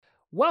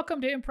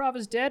Welcome to Improv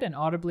is Dead, an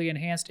audibly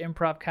enhanced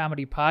improv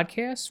comedy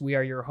podcast. We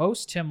are your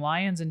hosts, Tim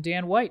Lyons and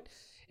Dan White.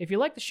 If you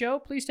like the show,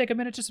 please take a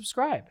minute to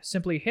subscribe.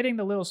 Simply hitting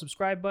the little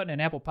subscribe button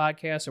in Apple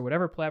Podcasts or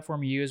whatever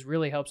platform you use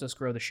really helps us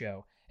grow the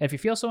show. And if you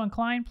feel so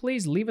inclined,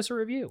 please leave us a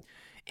review.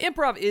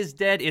 Improv is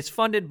Dead is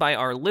funded by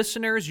our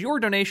listeners. Your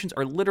donations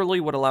are literally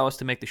what allow us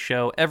to make the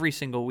show every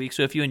single week.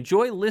 So if you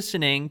enjoy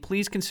listening,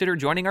 please consider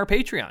joining our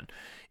Patreon.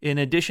 In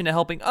addition to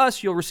helping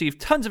us, you'll receive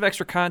tons of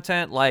extra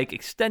content like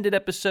extended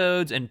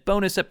episodes and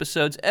bonus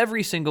episodes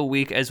every single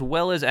week, as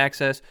well as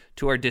access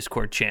to our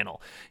Discord channel.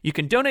 You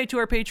can donate to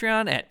our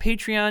Patreon at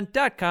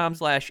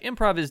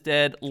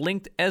patreon.com/improvisdead,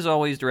 linked as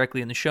always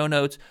directly in the show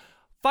notes.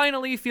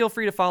 Finally, feel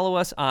free to follow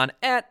us on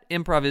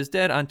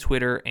 @improvisdead on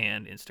Twitter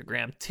and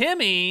Instagram.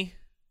 Timmy,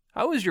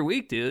 how was your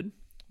week, dude?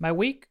 My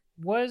week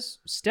was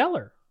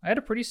stellar. I had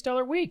a pretty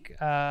stellar week.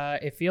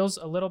 It feels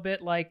a little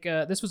bit like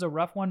this was a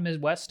rough one,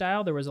 Midwest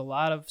style. There was a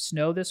lot of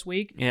snow this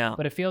week. Yeah.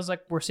 But it feels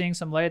like we're seeing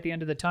some light at the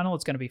end of the tunnel.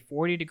 It's going to be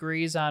 40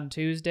 degrees on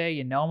Tuesday.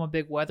 You know I'm a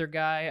big weather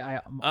guy.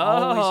 I'm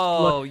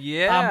always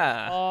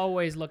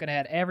looking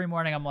ahead. Every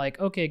morning I'm like,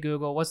 okay,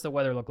 Google, what's the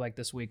weather look like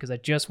this week? Because I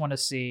just want to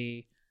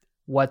see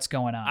what's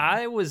going on.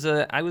 I was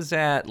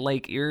at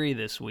Lake Erie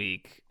this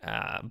week,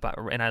 and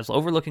I was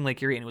overlooking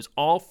Lake Erie, and it was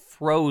all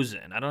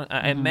frozen.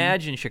 I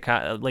imagine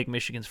Lake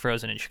Michigan's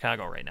frozen in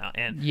Chicago right now,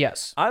 and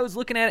yes, I was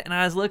looking at it, and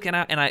I was looking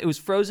at, and it was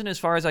frozen as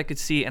far as I could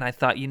see, and I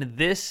thought,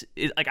 this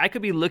is like I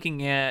could be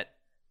looking at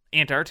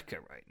Antarctica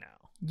right now.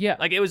 Yeah,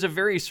 like it was a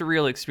very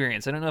surreal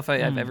experience. I don't know if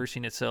I've ever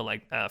seen it so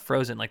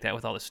frozen like that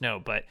with all the snow,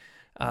 but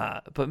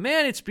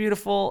man, it's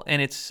beautiful,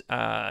 and it's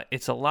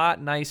a lot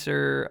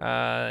nicer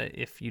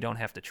if you don't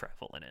have to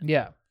travel in it.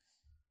 Yeah.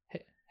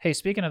 Hey,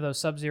 speaking of those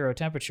sub-zero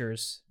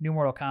temperatures, new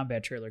Mortal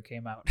Kombat trailer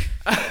came out.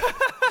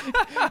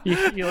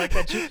 you like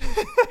that?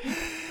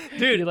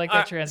 Dude, you like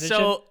that transition?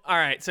 So, all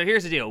right. So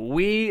here's the deal.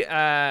 We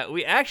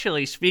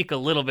actually speak a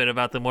little bit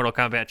about the Mortal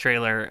Kombat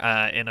trailer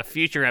in a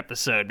future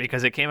episode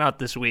because it came out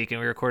this week, and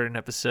we recorded an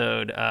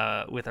episode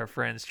with our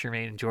friends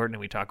Jermaine and Jordan,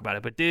 and we talk about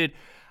it. But dude,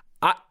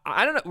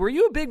 I don't know. Were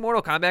you a big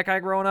Mortal Kombat guy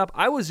growing up?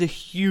 I was a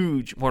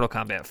huge Mortal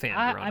Kombat fan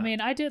growing up. I mean,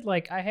 I did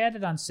I had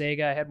it on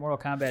Sega. I had Mortal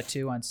Kombat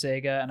 2 on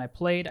Sega, and I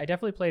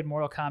definitely played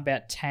Mortal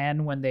Kombat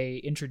 10 when they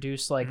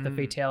introduced the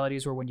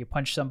fatalities where when you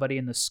punch somebody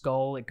in the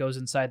skull, it goes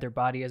inside their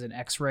body as an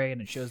X-ray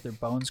and it shows their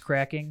bones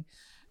cracking.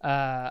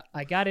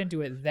 I got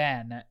into it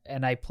then,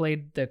 and I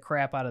played the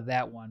crap out of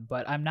that one,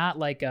 but I'm not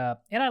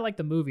and I like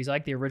the movies. I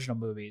like the original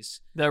movies.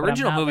 The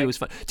original movie was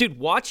fun. Dude,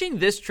 watching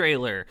this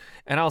trailer,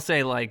 and I'll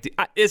say,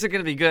 is it going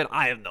to be good?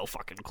 I have no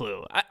fucking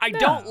clue.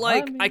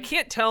 I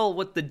can't tell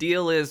what the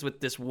deal is with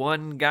this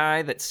one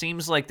guy that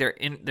seems like they're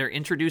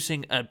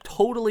introducing a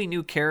totally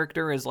new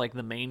character as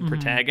the main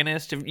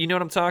protagonist. You know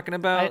what I'm talking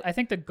about? I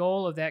think the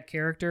goal of that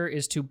character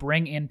is to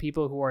bring in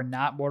people who are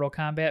not Mortal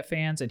Kombat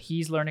fans, and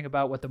he's learning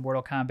about what the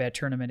Mortal Kombat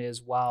tournament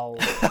is while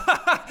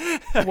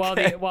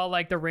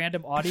the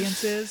random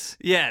audience is.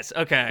 Yes,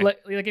 okay. Like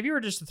if you were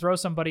just to throw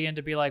somebody in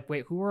to be like,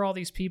 wait, who are all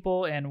these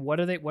people and what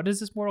is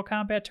this Mortal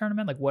Kombat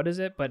tournament? Like, what is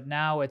it? But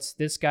now it's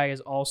this guy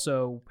has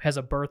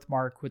a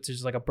birthmark, which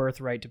is like a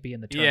birthright to be in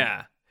the tournament.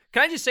 Yeah.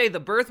 Can I just say the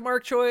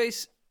birthmark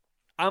choice?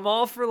 I'm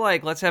all for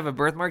let's have a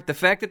birthmark. The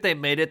fact that they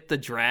made it the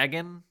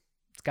dragon.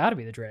 It's got to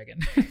be the dragon.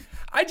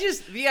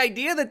 The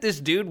idea that this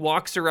dude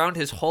walks around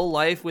his whole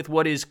life with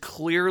what is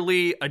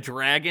clearly a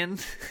dragon,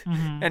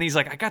 and he's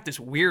like, I got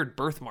this weird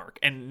birthmark,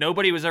 and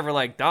nobody was ever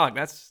like, dog,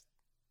 that's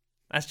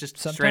just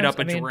straight up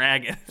a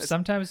dragon.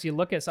 Sometimes you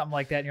look at something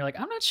like that and you're like,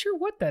 I'm not sure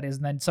what that is,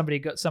 and then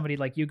somebody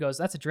like you goes,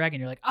 that's a dragon.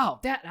 You're like, oh,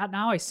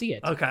 now I see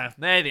it. Okay,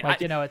 maybe.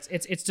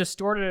 It's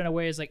distorted in a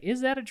way. It's like, is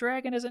that a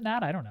dragon? Is it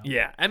not? I don't know.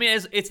 Yeah, I mean,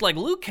 it's like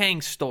Liu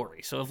Kang's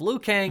story. So if Liu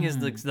Kang is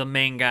the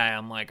main guy,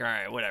 I'm like, all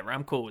right, whatever,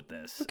 I'm cool with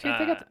this.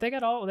 Okay, they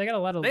got a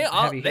lot of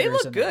heavy they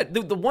hitters look good.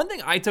 The one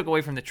thing I took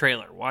away from the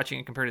trailer, watching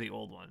it compared to the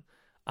old one,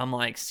 I'm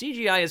like,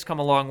 CGI has come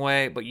a long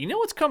way, but you know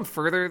what's come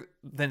further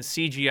than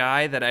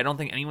CGI that I don't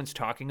think anyone's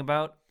talking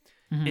about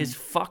is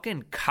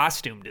fucking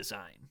costume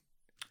design.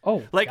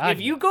 Oh, if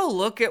you go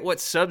look at what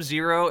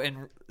Sub-Zero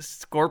and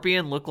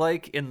Scorpion look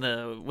like in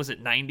was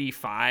it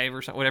 95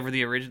 or something, whatever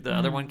the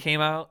other one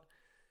came out,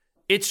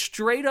 it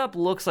straight up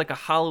looks like a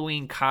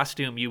Halloween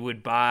costume you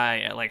would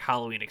buy at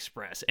Halloween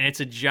Express, and it's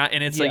a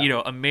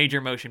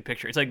major motion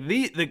picture. It's like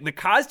the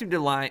costume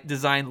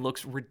design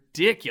looks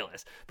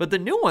ridiculous, but the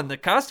new one, the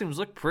costumes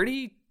look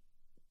pretty.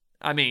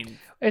 I mean,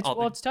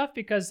 it's tough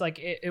because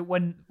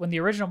when the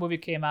original movie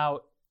came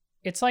out,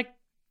 it's like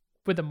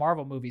with the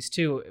Marvel movies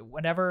too.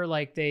 Whenever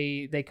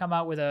they come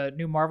out with a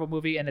new Marvel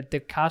movie and the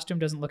costume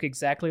doesn't look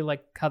exactly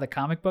like how the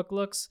comic book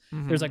looks,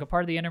 there's a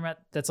part of the internet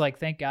that's like,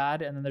 thank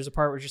God, and then there's a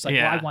part where it's just like,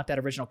 well, I want that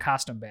original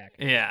costume back.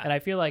 Yeah. And I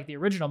feel like the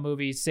original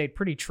movie stayed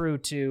pretty true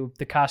to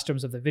the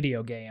costumes of the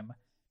video game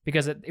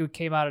because it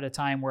came out at a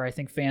time where I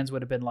think fans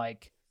would have been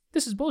like,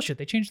 this is bullshit.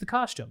 They changed the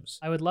costumes.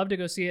 I would love to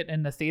go see it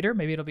in the theater.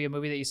 Maybe it'll be a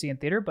movie that you see in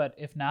theater, but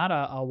if not,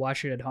 I'll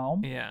watch it at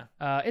home. Yeah.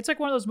 It's like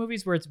one of those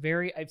movies where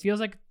it feels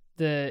like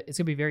it's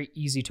gonna be very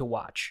easy to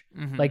watch.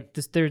 Mhm. Like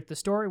the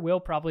story will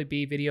probably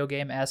be video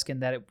game-esque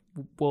in that it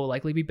will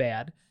likely be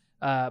bad.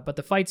 But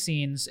the fight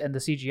scenes and the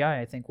CGI,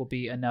 I think, will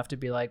be enough to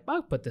be like,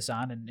 I'll put this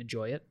on and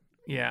enjoy it.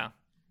 Yeah.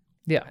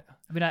 Yeah.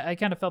 I mean, I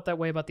kind of felt that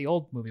way about the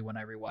old movie when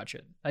I rewatched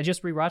it. I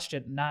just rewatched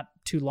it not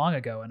too long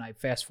ago, and I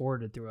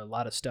fast-forwarded through a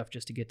lot of stuff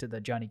just to get to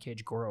the Johnny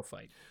Cage-Goro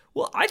fight.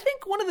 Well, I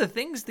think one of the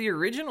things the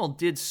original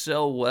did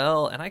so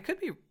well, and I could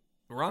be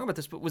wrong about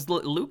this, but was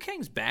Liu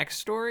Kang's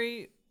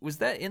backstory, was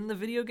that in the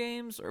video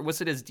games, or was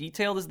it as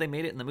detailed as they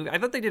made it in the movie? I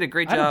thought they did a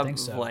great job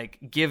of like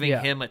giving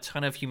him a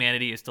ton of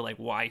humanity as to like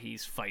why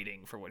he's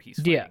fighting for what he's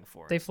fighting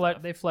for. They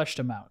fleshed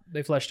him out.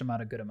 They fleshed him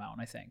out a good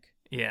amount, I think.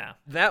 Yeah,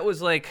 that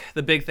was like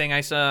the big thing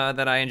I saw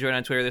that I enjoyed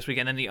on Twitter this week,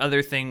 and then the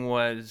other thing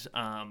was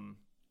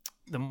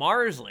the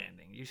Mars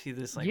landing. You see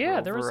this like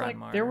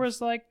there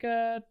was like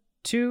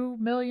 2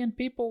 million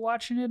people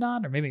watching it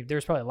on, or maybe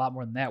there's probably a lot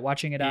more than that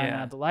watching it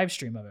on the live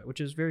stream of it, which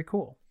is very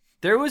cool.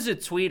 There was a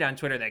tweet on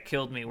Twitter that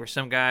killed me where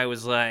some guy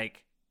was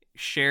like,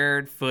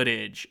 shared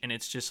footage, and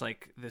it's just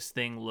like this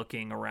thing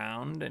looking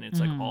around, and it's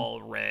like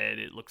all red.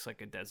 It looks like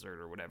a desert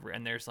or whatever.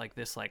 And there's like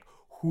this like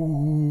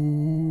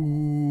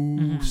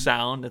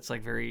sound that's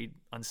like very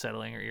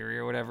unsettling or eerie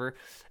or whatever.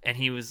 And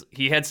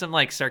he had some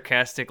like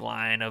sarcastic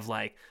line of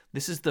like,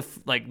 this is the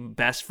like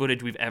best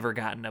footage we've ever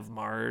gotten of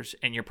Mars,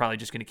 and you're probably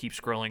just going to keep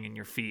scrolling in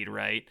your feed,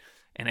 right?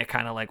 And it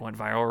kind of like went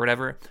viral or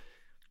whatever.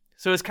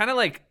 So it's kind of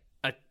like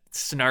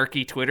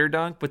snarky Twitter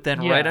dunk, but then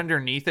right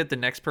underneath it, the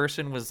next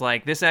person was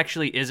like, this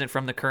actually isn't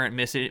from the current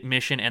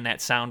mission, and that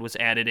sound was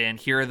added in.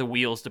 Here are the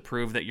wheels to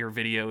prove that your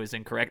video is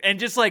incorrect, and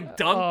just like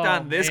dunked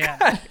on this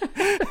guy.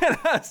 And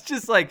I was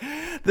just like,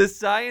 the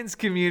science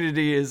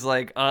community is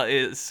like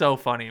it's so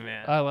funny,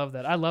 man. I love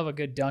that. I love a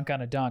good dunk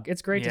on a dunk.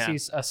 It's great to see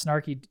a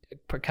snarky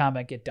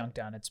comment get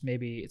dunked on. It's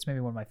maybe one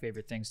of my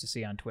favorite things to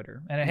see on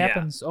Twitter, and it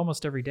happens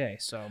almost every day.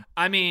 So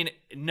I mean,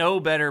 no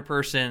better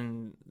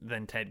person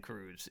than Ted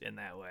Cruz in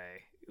that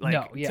way.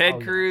 Like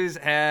Ted Cruz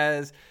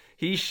shared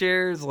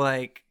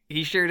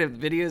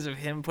videos of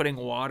him putting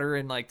water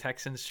in like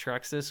Texans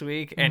trucks this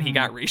week, and he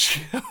got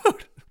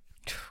reshowed.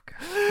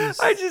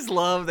 I just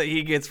love that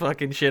he gets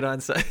fucking shit on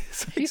site.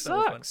 He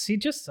sucks. He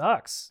just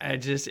sucks.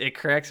 It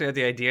cracks me up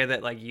the idea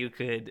that like you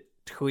could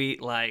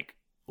tweet like,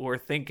 we're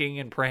thinking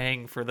and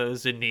praying for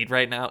those in need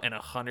right now, and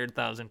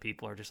 100,000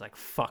 people are just like,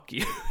 fuck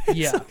you.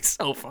 It's like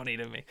so funny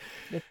to me.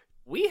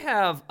 We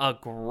have a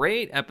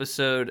great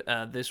episode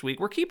this week.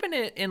 We're keeping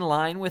it in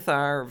line with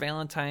our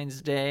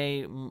Valentine's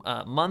Day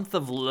month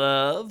of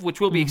love,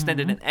 which will be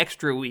extended an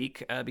extra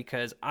week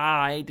because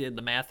I did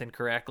the math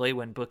incorrectly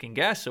when booking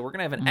guests. So we're going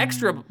to have an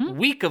extra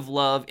week of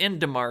love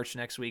into March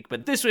next week.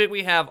 But this week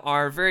we have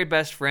our very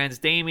best friends,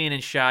 Damien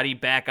and Shadi,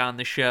 back on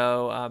the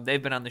show.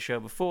 They've been on the show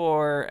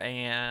before,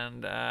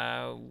 and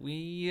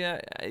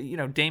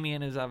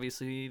Damien is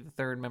obviously the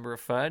third member of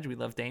Fudge. We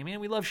love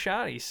Damien. We love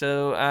Shadi.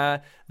 So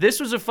this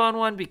was a fun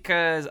one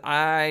because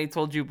I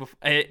told you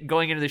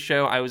going into the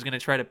show I was going to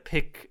try to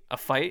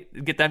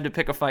get them to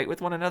pick a fight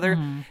with one another,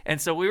 and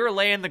so we were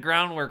laying the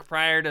groundwork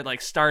prior to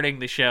like starting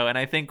the show. And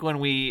I think when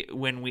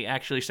we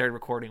actually started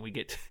recording, we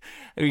get to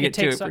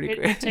it pretty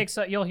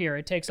quick. You'll hear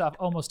it takes off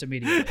almost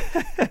immediately.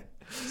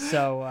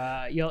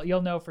 So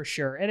you'll know for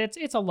sure, and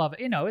it's a love.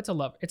 It's a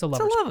lover's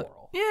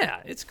quarrel.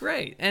 Yeah, it's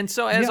great. And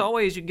so as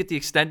always, you can get the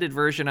extended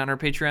version on our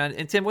Patreon.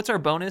 And Tim, what's our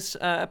bonus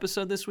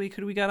episode this week?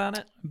 Who do we got on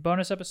it?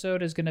 Bonus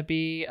episode is going to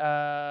be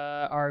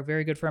our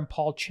very good friend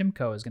Paul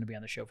Chimko is going to be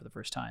on the show for the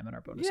first time in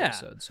our bonus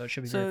episode. So it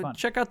should be very fun.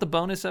 Check out the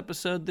bonus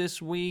episode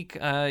this week.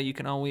 You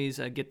can always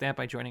get that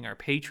by joining our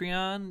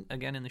Patreon,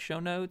 again in the show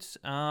notes.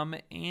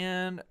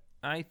 And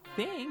I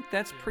think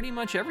that's pretty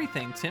much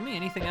everything. Timmy,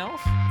 anything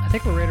else? I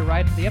think we're ready to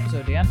ride into the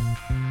episode, Dan.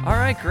 All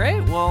right,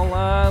 great.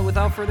 Well,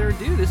 without further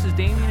ado, this is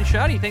Damien and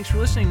Shadi. Thanks for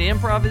listening to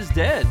Improv is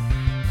Dead.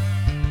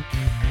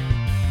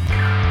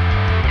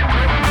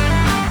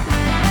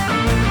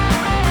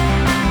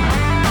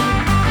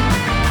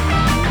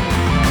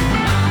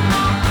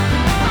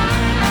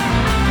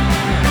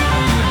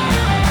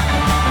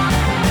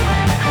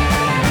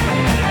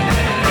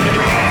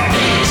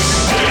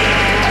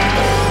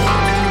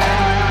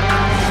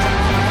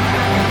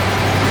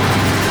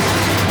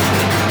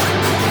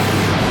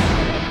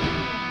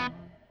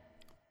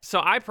 So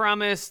I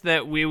promised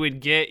that we would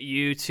get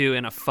you two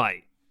in a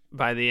fight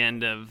by the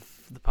end of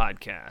the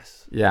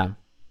podcast. Yeah.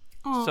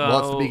 So, well,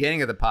 it's the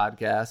beginning of the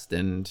podcast,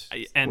 and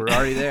we're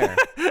already there.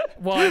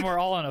 Well, and we're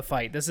all in a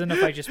fight. This isn't a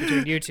fight just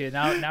between you two.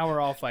 Now we're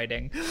all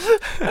fighting.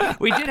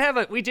 We did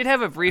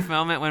have a brief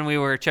moment when we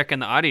were checking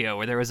the audio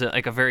where there was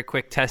a very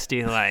quick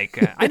testy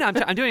like, I know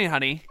I'm doing it,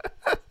 honey.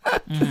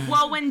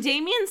 Well, when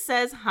Damien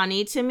says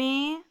honey to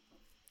me,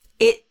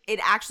 it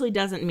actually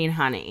doesn't mean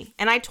honey.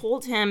 And I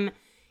told him,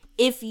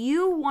 if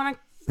you want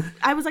to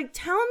I was like,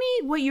 tell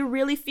me what you're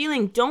really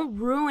feeling. Don't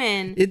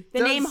ruin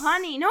name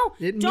honey. No,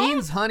 it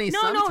means honey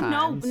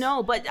sometimes.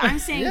 No. But I'm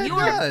saying yeah, you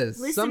are. it does.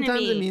 Listen Sometimes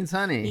to me. it means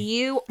honey.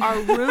 You are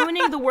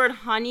ruining the word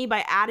honey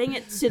by adding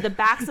it to the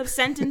backs of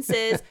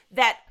sentences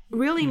that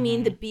really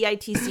mean the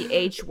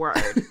bitch word.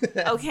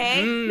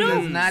 Okay? No,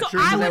 that's not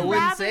true. I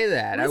wouldn't say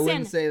that. Listen, I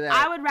wouldn't say that.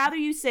 I would rather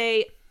you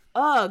say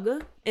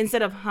ugh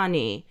instead of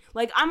honey.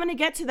 Like, I'm gonna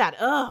get to that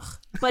ugh.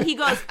 But he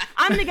goes,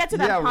 I'm gonna get to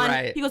that honey.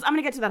 Right. He goes, I'm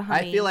gonna get to that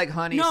honey. I feel like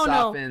honey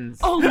softens.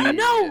 Oh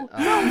no,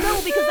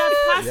 because that's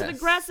passive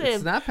aggressive.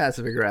 It's not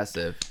passive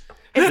aggressive.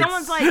 If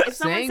someone's like, if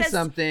someone saying says,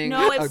 something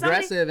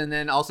aggressive and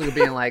then also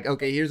being like,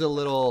 okay, here's a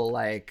little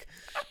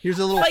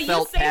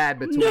felt pad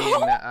between.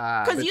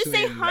 Because you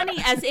say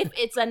honey as if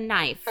it's a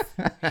knife,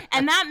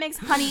 and that makes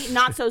honey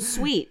not so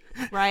sweet,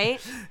 right?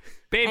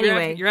 Babe,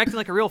 anyway. you're acting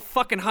like a real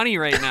fucking honey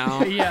right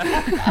now.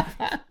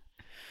 Yeah.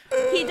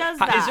 He does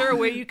that. Is there a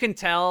way you can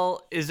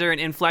tell? Is there an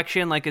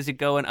inflection? Like, is it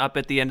going up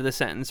at the end of the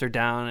sentence or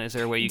down? Is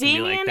there a way you can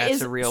be like,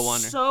 that's a real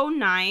one? So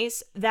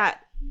nice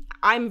that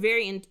I'm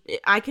very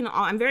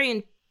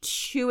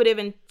intuitive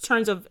in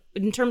terms of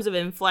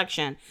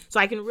inflection, so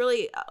I can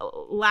really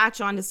latch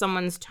onto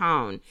someone's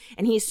tone.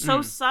 And he's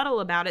so subtle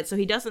about it, so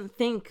he doesn't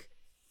think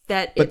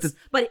that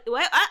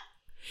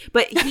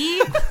But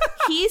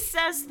he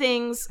says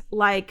things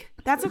like,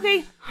 "That's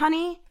okay,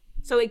 honey."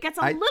 So it gets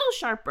a little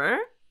sharper.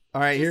 All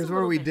right, here's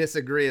where we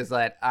disagree is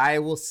that I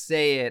will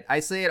say it.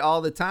 I say it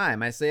all the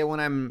time. I say it when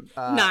I'm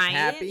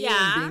happy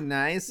and being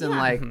nice.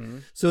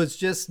 And so it's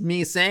just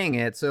me saying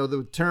it. So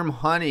the term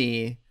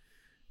honey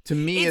to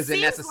me isn't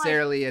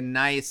necessarily a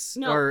nice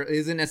or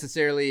isn't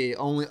necessarily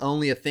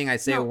only a thing I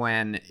say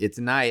when it's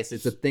nice.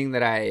 It's a thing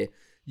that I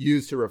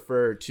use to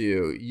refer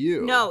to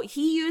you. No,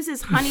 he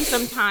uses honey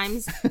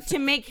sometimes to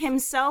make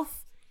himself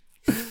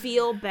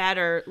feel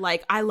better.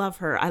 Like, I love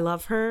her, and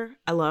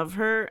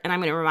I'm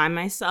going to remind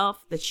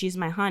myself that she's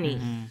my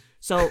honey.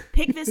 So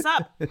pick this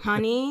up,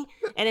 honey.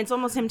 And it's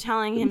almost him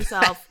telling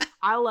himself,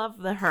 I love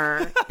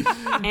her,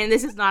 and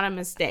this is not a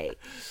mistake.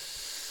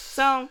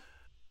 So,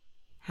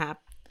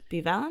 happy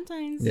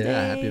Valentine's Day.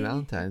 Yeah, happy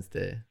Valentine's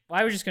Day. Well,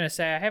 I was just going to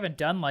say, I haven't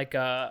done like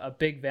a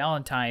big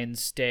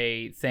Valentine's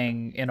Day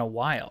thing in a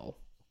while.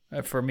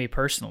 For me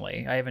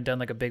personally, I haven't done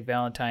like a big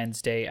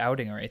Valentine's Day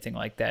outing or anything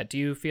like that. Do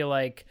you feel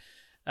like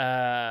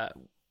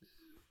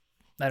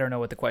I don't know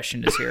what the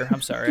question is here.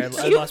 I'm sorry. I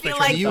lost my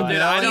train of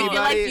thought. Do you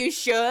feel like you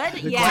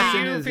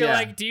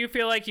should? Do you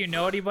feel like you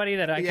know anybody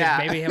that I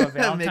could maybe have a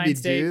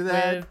Valentine's Day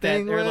with?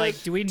 Or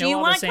like, do we know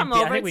all the same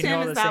people? I think we know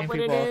all the same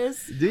people.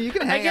 Dude, you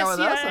can hang out with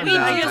us on Valentine's.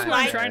 I guess what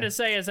I'm trying to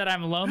say is that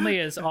I'm lonely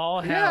as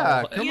all hell.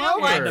 Yeah, come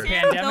over. And the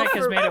pandemic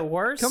has made it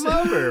worse. Come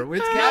over.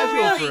 It's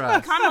casual for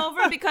us. Come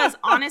over because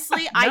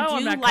honestly,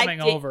 I'm not coming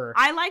over.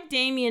 I like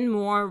Damien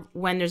more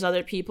when there's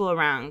other people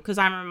around because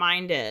I'm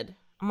reminded.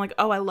 I'm like,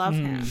 oh, I love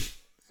him.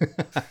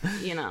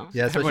 You know.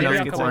 Yeah, especially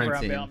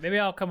maybe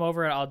I'll come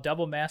over and I'll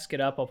double mask it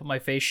up. I'll put my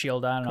face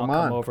shield on and I'll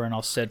come over and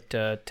I'll sit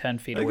 10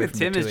 feet away from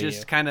Tim the two is of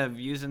just kind of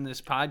using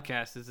this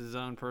podcast as his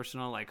own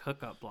personal like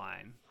hookup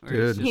line.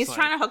 Dude. He's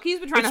trying to hook. He's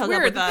been trying to hook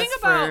up with us. The thing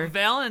about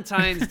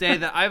Valentine's Day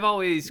that I've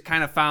always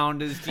kind of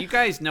found is, do you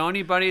guys know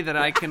anybody that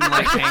I can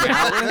like hang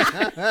out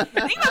with?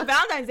 The thing about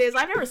Valentine's Day is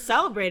I've never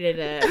celebrated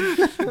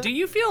it. Do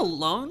you feel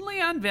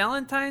lonely on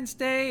Valentine's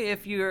Day?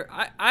 If you're,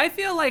 I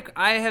feel like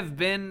I have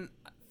been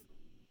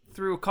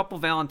through a couple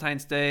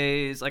Valentine's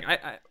Days. Like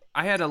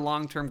I had a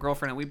long-term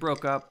girlfriend and we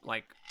broke up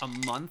like a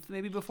month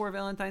maybe before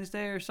Valentine's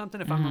Day or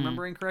something, if I'm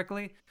remembering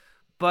correctly.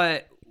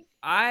 But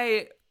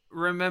I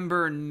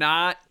remember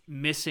not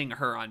missing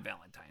her on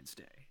Valentine's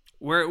Day,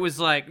 where it was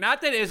like,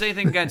 not that it was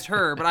anything against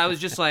her, but I was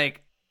just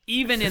like,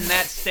 even in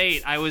that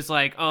state, I was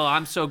like, oh,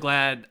 I'm so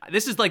glad.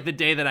 This is like the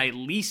day that I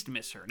least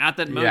miss her. Not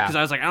that much, because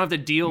I was like, I don't have to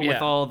deal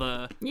with all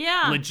the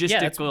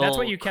logistical that's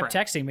what you kept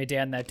texting me,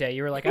 Dan, that day.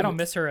 You were like, I don't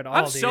miss her at all,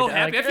 I'm so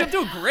happy. I feel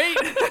doing great.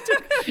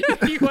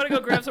 You want to go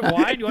grab some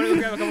wine? You want to go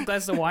grab a couple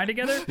glasses of wine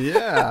together?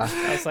 Yeah.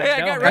 I was like, I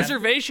got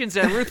reservations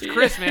at Ruth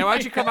Chris, man. Why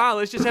don't you come out?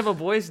 Let's just have a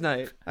boys'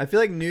 night. I feel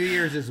like New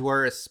Year's is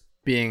worse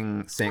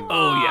being single.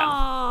 Oh,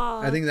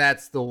 yeah. I think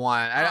that's the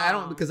one. I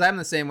don't, because I'm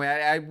the same way.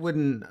 I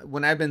wouldn't,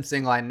 when I've been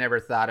single, I never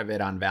thought of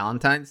it on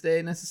Valentine's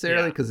Day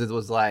necessarily, because it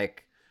was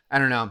like, I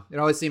don't know. It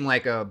always seemed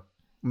like a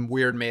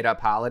weird made up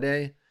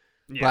holiday.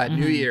 Yeah. But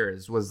New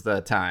Year's was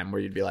the time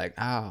where you'd be like,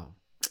 oh.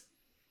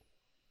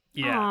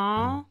 Yeah.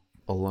 Aww.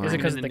 Alone. Is it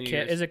because of the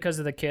kiss? Is it because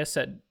of the kiss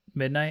at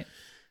midnight?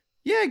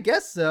 Yeah, I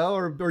guess so,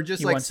 or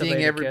just like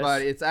seeing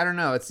everybody. It's, I don't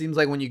know. It seems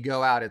like when you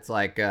go out, it's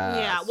like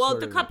well,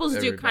 the couples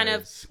do kind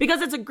of,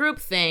 because it's a group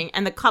thing,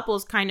 and the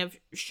couples kind of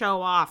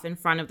show off in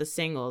front of the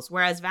singles,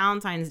 whereas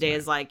Valentine's Day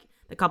is like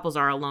the couples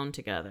are alone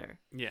together.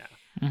 Yeah,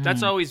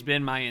 that's always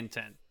been my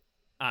intent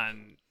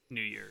on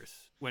New Year's.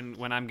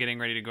 When I'm getting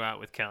ready to go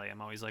out with Kelly,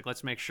 I'm always like,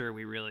 let's make sure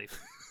we really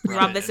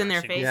rub this in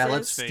their faces. Yeah,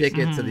 let's stick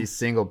it to these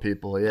single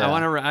people. Yeah,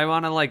 I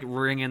want to like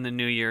ring in the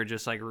new year,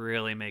 just like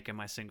really making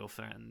my single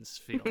friends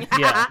feel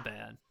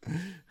bad.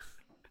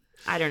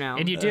 I don't know.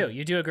 And you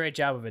do a great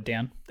job of it,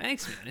 Dan.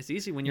 Thanks, man. It's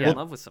easy when you're in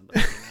love with somebody.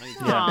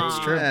 You know? Yeah, it's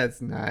true.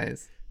 That's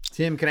nice.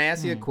 Tim, can I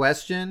ask you a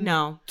question?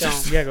 No,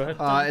 don't. Yeah, go ahead.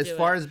 As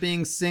far as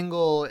being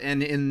single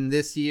and in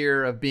this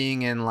year of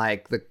being in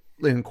like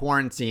in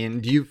quarantine,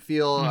 do you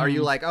feel, are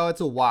you like, oh,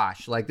 it's a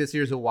wash? Like this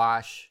year's a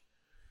wash?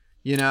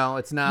 You know,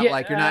 it's not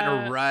like you're not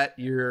in a rut.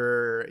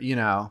 You're, you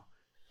know,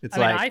 it's I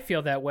mean, I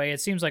feel that way.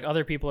 It seems like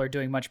other people are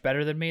doing much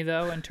better than me,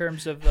 though, in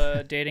terms of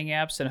dating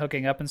apps and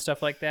hooking up and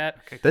stuff like that.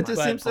 Okay, that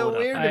just seems so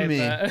weird to me.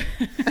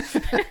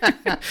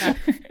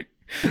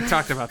 We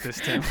talked about this,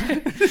 Tim.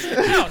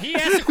 No, he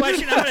asked a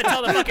question. I'm going to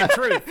tell the fucking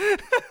truth.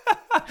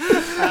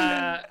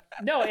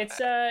 No,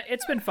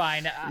 it's been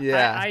fine.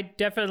 Yeah. I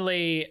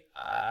definitely.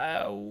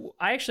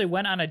 I actually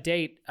went on a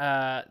date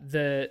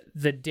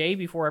the day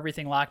before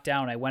everything locked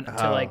down. I went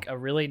to like a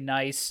really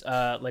nice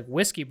like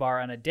whiskey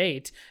bar on a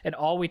date, and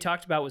all we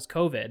talked about was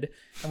COVID.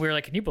 And we were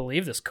like, "Can you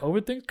believe this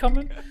COVID thing's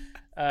coming?"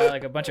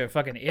 Like a bunch of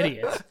fucking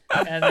idiots.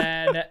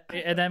 And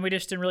then we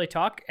just didn't really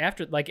talk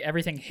after like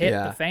everything hit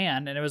the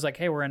fan, and it was like,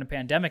 hey, we're in a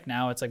pandemic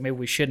now. It's like maybe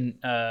we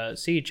shouldn't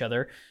see each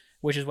other,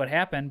 which is what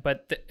happened.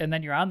 But and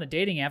then you're on the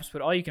dating apps,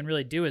 but all you can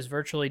really do is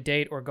virtually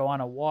date or go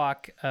on a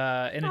walk.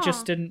 And it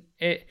just didn't.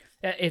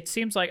 It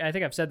seems like, I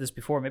think I've said this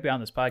before, maybe on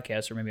this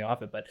podcast or maybe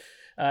off it, but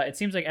it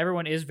seems like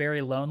everyone is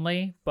very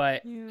lonely.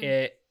 But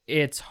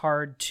it's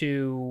hard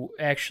to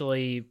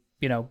actually,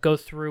 you know, go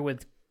through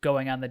with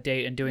going on the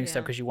date and doing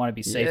stuff because you want to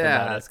be safe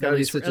about it. It's gotta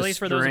be such at least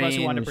for those of us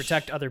who want to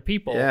protect other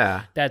people.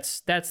 Yeah, that's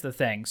the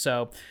thing.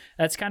 So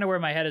that's kind of where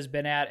my head has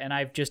been at, and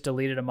I've just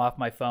deleted them off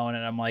my phone.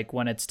 And I'm like,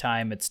 when it's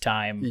time, it's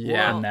time.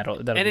 Yeah, and that'll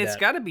and it's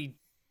got to be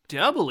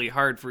doubly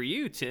hard for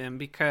you, Tim,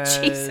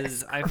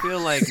 because I feel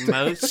like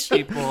most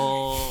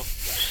people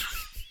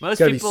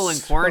in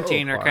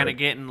quarantine are kind of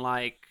getting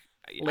like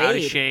out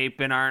of shape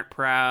and aren't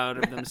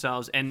proud of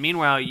themselves. And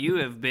meanwhile, you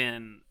have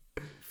been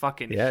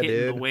fucking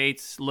hitting the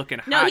weights, looking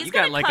hot. You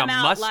got like a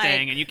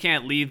Mustang, and you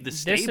can't leave the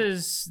stable.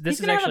 This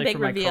is actually for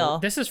my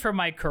this is for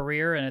my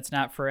career, and it's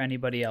not for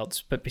anybody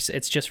else. But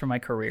it's just for my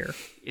career.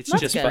 It's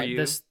just for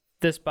you.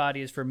 This body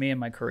is for me and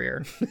my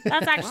career.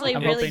 That's actually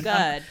really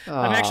good.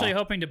 I'm actually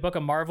hoping to book a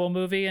Marvel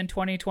movie in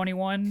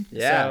 2021.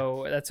 Yeah.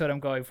 So that's what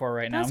I'm going for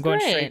right now. I'm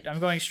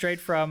going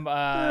straight from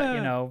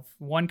you know,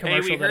 one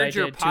commercial that I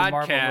did to a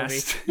Marvel movie.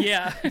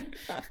 Yeah.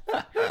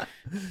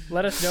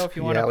 Let us know if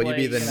you want to play. Will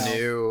you be the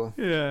new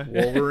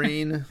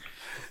Wolverine?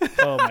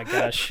 Oh my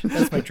gosh,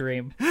 that's my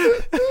dream.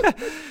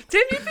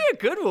 Tim, you'd be a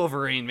good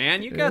Wolverine,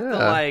 man. You got the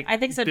like I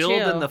think so build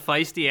too. and the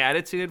feisty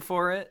attitude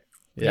for it.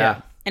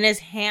 Yeah. And his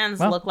hands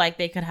look like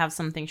they could have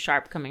something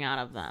sharp coming out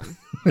of them.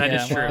 That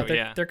is true.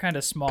 Well, they're kind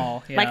of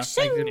small. Yeah. Like,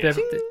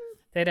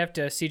 they'd have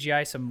to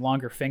CGI some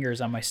longer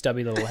fingers on my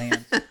stubby little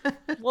hands.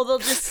 Well, they'll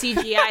just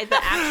CGI the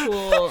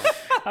actual.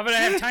 I'm gonna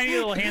have tiny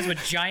little hands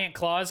with giant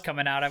claws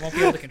coming out. I won't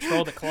be able to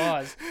control the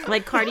claws.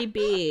 Like Cardi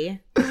B.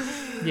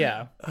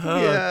 Yeah. Oh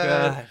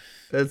God.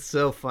 That's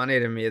so funny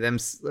to me.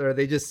 Or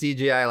they just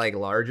CGI like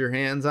larger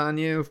hands on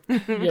you. Yeah,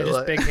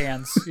 just big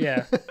hands.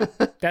 Yeah,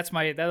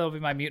 that'll be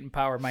my mutant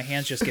power. My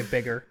hands just get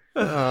bigger.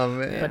 Oh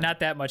man, but not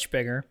that much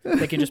bigger.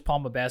 They can just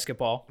palm a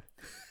basketball.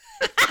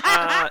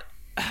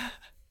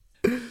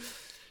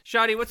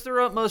 Shadi, what's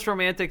the most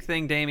romantic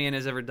thing Damien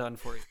has ever done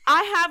for you?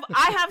 I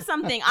have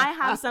something. I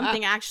have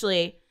something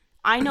actually.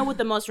 I know what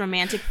the most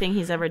romantic thing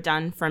he's ever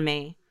done for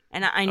me,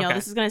 and I know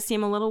this is gonna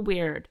seem a little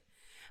weird.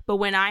 But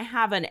when I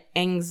have an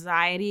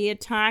anxiety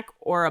attack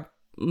or a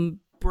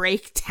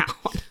breakdown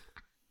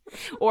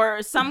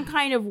or some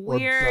kind of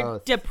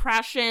weird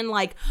depression,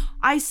 like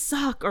I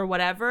suck or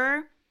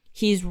whatever,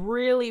 he's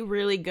really,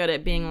 really good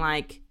at being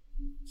like,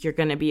 you're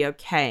going to be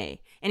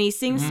okay. And he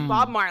sings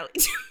Bob Marley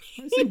to me.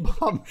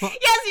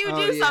 Yes, you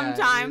do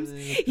sometimes.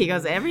 He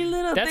goes, every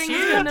little thing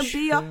is gonna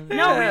be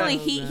no, really.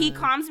 He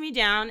calms me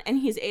down, and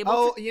he's able.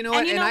 Oh, you know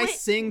what? And I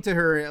sing to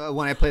her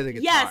when I play the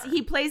guitar. Yes,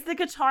 he plays the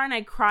guitar, and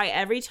I cry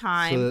every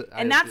time.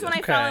 And that's when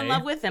I fell in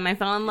love with him. I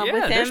fell in love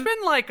with him. There's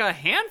been like a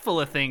handful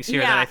of things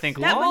here that I think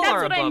all are above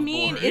board. That's what I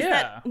mean. Is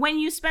that when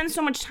you spend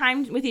so much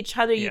time with each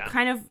other, you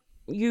kind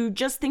of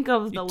just think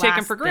of the last take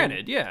him for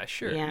granted. Yeah,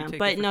 sure. Yeah,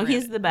 but no,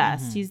 he's the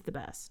best. He's the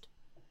best.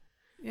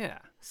 Yeah.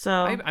 So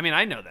I mean,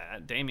 I know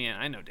that. Damien,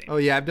 I know Damien. Oh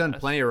yeah, I've done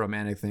plenty of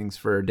romantic things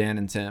for Dan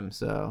and Tim,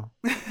 so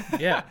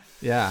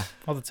yeah,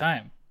 all the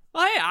time.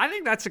 Well, I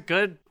think that's a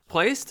good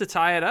place to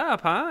tie it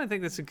up, huh? I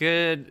think that's a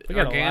good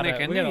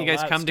organic ending. You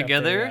guys come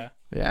together.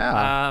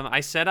 Yeah. I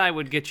said I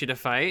would get you to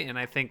fight, and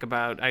I think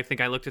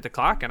I looked at the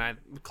clock, and I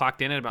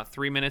clocked in at about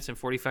 3 minutes and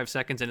 45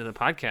 seconds into the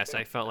podcast.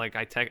 I felt like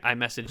I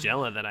messaged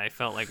Ella that I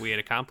felt like we had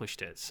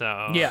accomplished it. So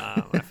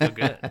I feel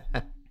good.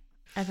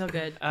 I feel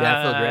good.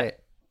 I feel great.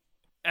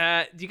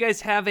 Do you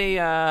guys have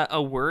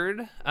a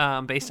word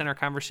based on our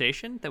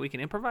conversation that we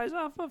can improvise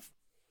off of?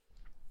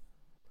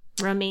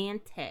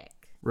 Romantic.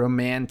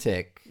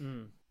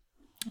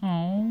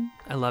 Oh,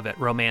 I love it.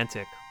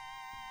 Romantic.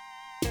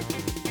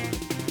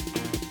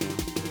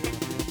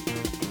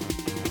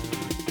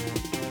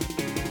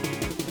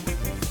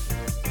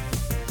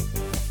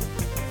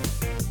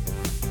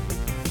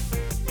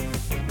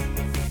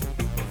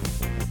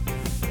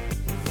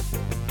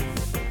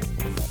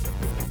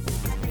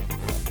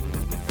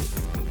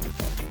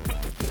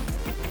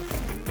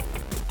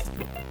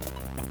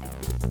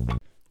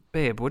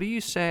 Babe, what do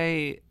you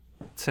say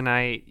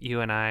tonight?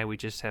 You and I, we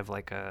just have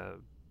like a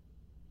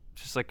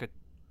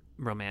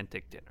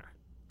romantic dinner.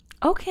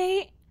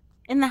 Okay,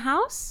 in the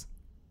house.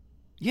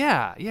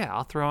 Yeah.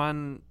 I'll throw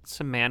on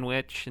some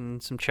manwich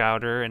and some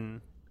chowder,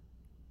 and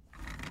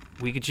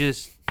we could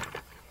just.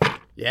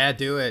 Yeah,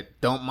 do it.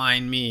 Don't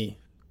mind me.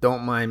 I'll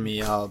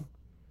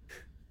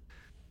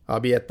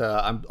be at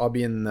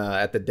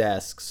the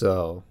desk.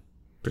 So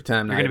pretend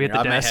I'm not. You're gonna be at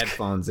the desk. I'll have my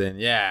headphones in.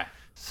 Yeah.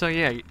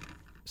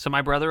 So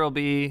my brother will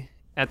be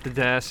at the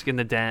desk in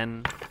the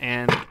den,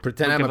 and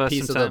pretend I'm a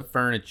piece of the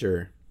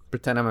furniture.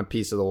 Pretend I'm a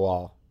piece of the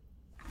wall.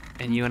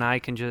 And you and I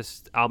can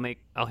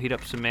I'll heat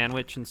up some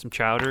manwich and some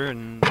chowder,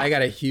 and I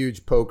got a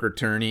huge poker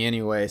tourney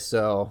anyway,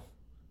 so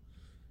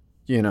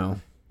you know.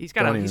 He's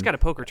got a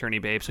poker tourney,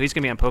 babe. So he's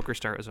gonna be on Poker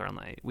Stars all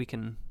night. We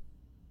can.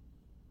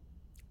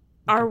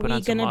 Are we put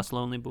on some gonna Lost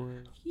Lonely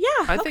Boys? Yeah.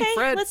 I think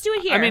Fred. Let's do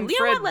it here. You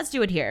know what? Let's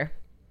do it here.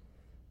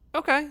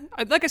 Okay.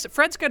 Like I said,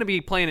 Fred's gonna be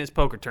playing his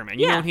poker tournament.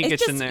 You know when he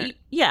gets in there.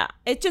 Yeah.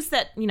 It's just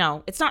that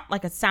it's not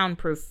like a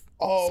soundproof space.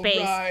 All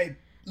right,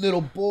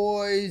 little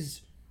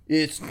boys.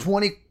 It's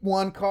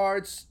 21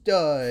 card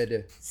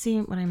stud. See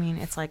what I mean?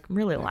 It's like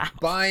really loud.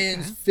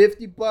 Buy-in's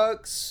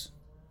 $50.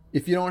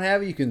 If you don't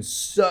have it, you can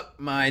suck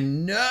my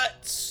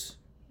nuts.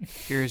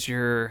 Here's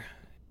your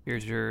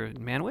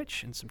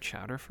manwich and some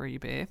chowder for you,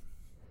 babe.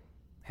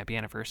 Happy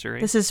anniversary.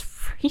 This is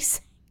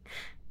freezing.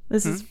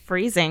 This is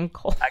freezing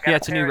cold. Yeah,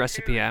 it's a new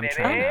recipe I'm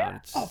trying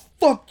out. Oh,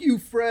 fuck you,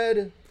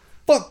 Fred.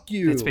 Fuck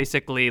you. It's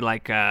basically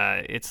like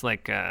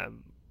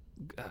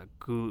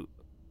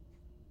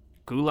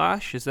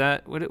goulash. Is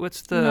that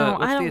what's the? No,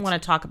 I don't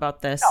want to talk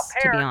about this.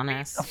 To be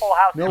honest.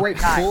 No, wait.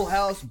 Full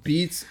House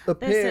beats a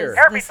pear.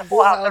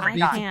 Full House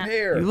beats a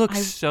pear. You look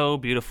so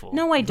beautiful.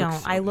 No, I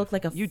don't. I look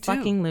like a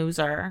fucking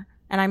loser.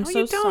 And I'm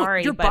so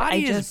sorry, Your but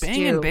body I just is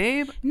banging, do.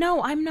 babe.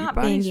 No, I'm not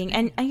banging.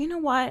 And you know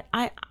what?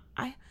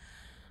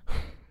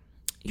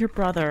 Your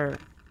brother.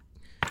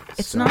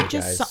 It's Sorry, not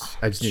just. guys.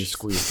 I just need to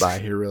squeeze by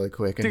here really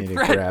quick. I need to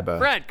Fred, grab a.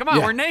 Fred, come on,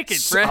 we're naked,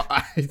 Fred.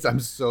 I'm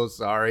so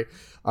sorry.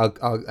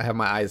 I'll have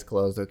my eyes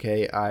closed,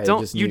 okay?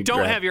 You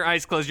don't have your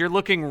eyes closed. You're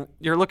looking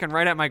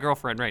right at my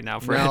girlfriend right now,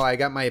 Fred. No, I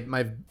got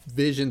my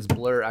vision's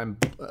blurred. I'm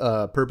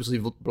purposely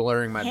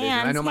blurring my vision.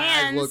 I know my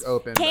eyes look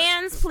open.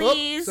 Hands,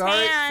 please.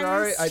 Sorry.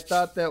 Hands. I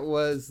thought that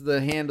was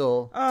the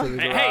handle to the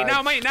garage. Hey,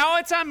 now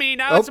it's on me.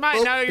 Now it's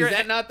mine. Now is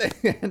that not the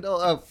handle?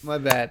 Oh, my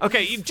bad.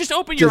 Okay, you just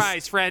open your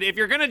eyes, Fred. If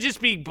you're gonna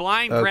just be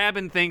blind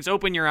grabbing things,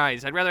 open your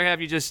eyes. I'd rather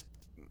have you just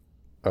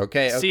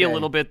see a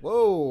little bit.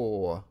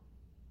 Whoa.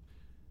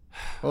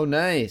 Oh,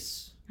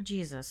 nice.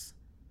 Jesus.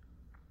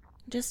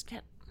 Just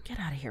get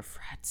out of here,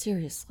 Fred.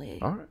 Seriously.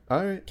 All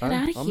right. Get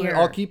out of here.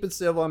 I'll keep it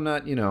civil. I'm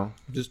not,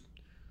 just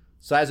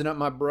sizing up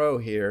my bro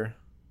here.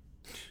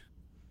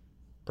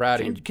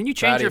 Proud of you. Can you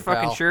change your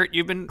fucking shirt?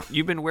 You've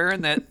been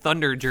wearing that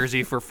Thunder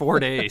jersey for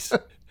 4 days.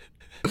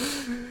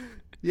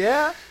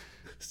 Yeah.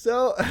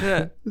 So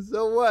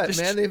what,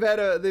 man?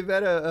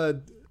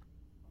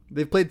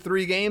 They've played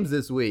 3 games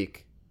this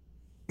week.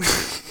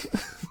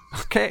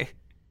 Okay.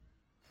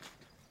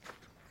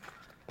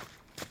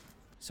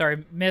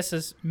 Sorry, Miss,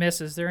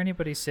 is there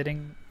anybody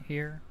sitting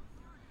here?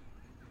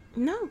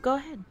 No, go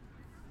ahead.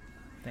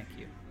 Thank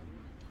you.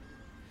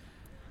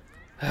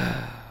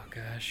 Oh,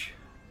 gosh.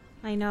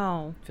 I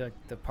know. I feel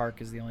like the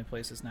park is the only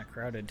place that's not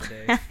crowded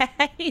today.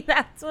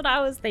 That's what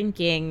I was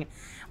thinking.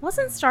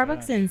 Wasn't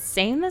Starbucks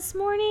insane this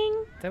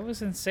morning? That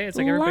was insane. It's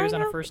like everybody was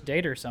on a first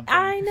date or something.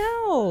 I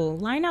know.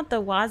 Line out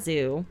the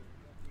wazoo.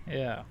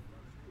 Yeah.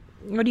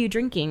 What are you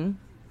drinking?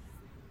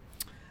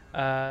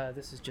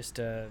 This is just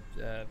a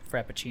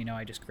Frappuccino.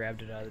 I just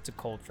grabbed it out. It's a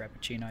cold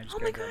Frappuccino. I just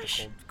grabbed it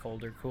out of the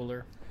colder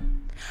cooler.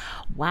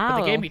 Wow.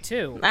 But they gave me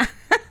 2.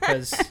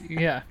 Because,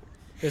 yeah,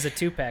 there's a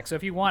 2-pack. So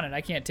if you want it,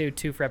 I can't do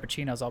 2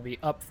 Frappuccinos. I'll be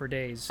up for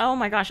days. Oh,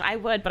 my gosh. I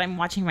would, but I'm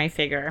watching my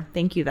figure.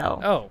 Thank you, though.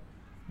 Oh.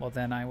 Well,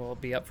 then I will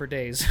be up for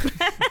days.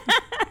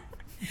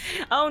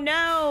 Oh,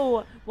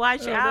 no.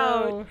 Watch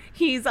out. No.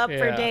 He's up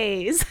for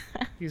days.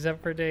 He's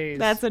up for days.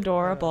 That's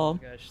adorable.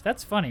 Oh, gosh.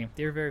 That's funny.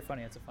 You're very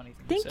funny. That's a funny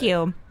thing Thank to say.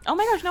 you. Oh,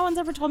 my gosh. No one's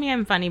ever told me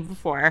I'm funny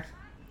before.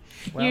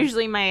 Well,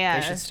 usually my...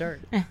 They should start.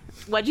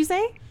 What'd you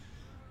say?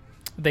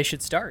 They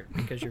should start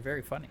because you're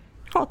very funny.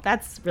 Oh,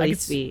 that's really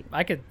sweet.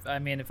 I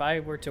mean, if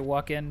I were to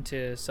walk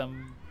into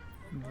some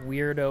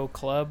weirdo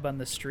club on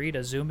the street, a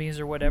Zoomies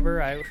or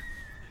whatever,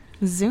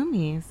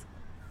 Zoomies?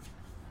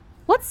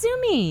 What's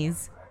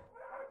Zoomies?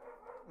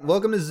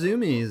 Welcome to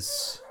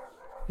Zoomies.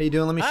 How you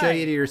doing? Let me show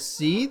you to your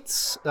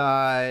seats.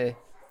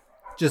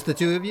 Just the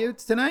 2 of you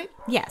tonight?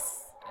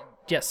 Yes.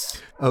 Yes.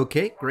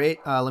 Okay, great.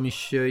 Let me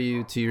show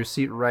you to your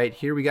seat right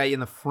here. We got you in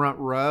the front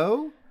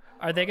row.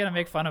 Are they going to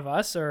make fun of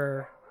us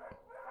or...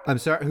 I'm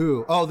sorry,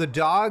 who? Oh, the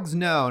dogs?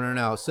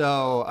 No.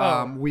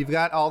 So we've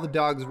got all the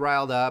dogs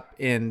riled up,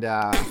 and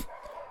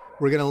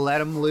we're going to let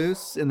them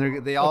loose,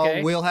 and they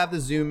all will have the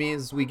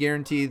Zoomies. We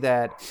guarantee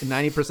that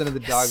 90% of the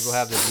dogs will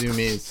have the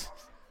Zoomies.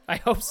 I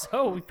hope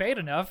so. We paid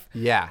enough.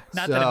 Yeah.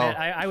 Not that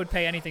I would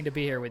pay anything to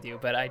be here with you,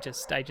 but I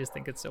just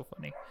think it's so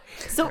funny.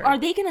 So are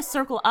they going to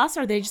circle us,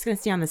 or are they just going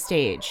to stay on the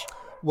stage?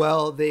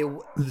 Well,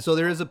 so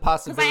there is a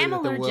possibility I am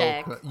that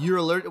allergic. You're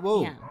allergic.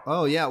 Whoa. Yeah.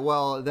 Oh yeah.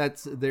 Well,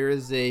 there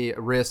is a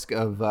risk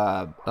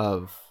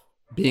of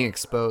being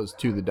exposed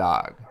to the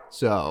dog.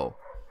 So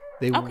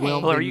they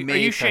will. Well, are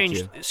you Shane?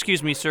 Shane?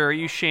 Excuse me, sir. Are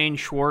you Shane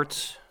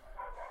Schwartz?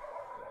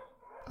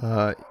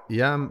 Yeah,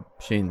 I'm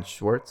Shane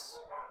Schwartz.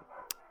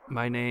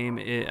 My name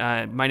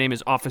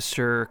is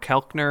Officer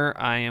Kelkner.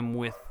 I am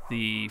with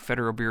the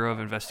Federal Bureau of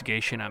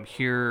Investigation. I'm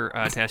here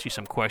to ask you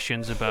some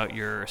questions about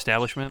your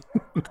establishment.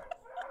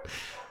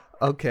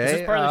 Okay. Is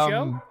this part of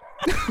the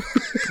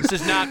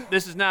show?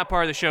 This is not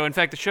part of the show. In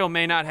fact, the show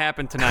may not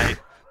happen tonight.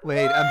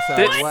 Wait, I'm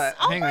sorry. What?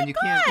 Oh Hang my on, you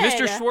God. can't.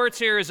 Mr. Schwartz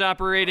here is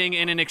operating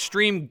in an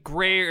extreme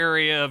gray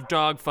area of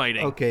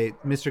dogfighting. Okay,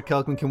 Mr.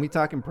 Kelkman, can we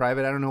talk in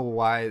private? I don't know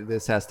why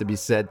this has to be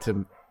said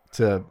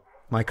to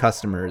my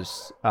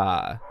customers.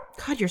 God,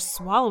 you're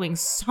swallowing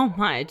so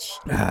much.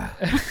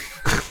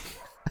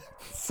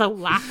 So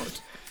loud.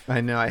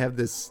 I know I have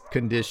this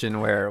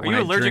condition where Are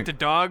you allergic to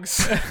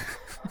dogs?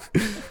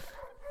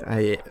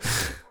 I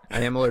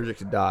am allergic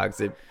to dogs.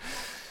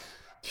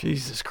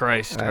 Jesus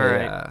Christ! All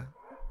right.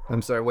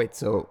 I'm sorry. Wait.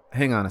 So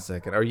hang on a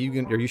second. Are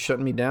you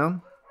shutting me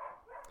down?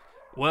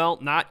 Well,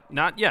 not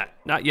yet.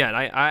 Not yet.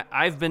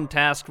 I've been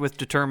tasked with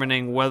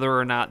determining whether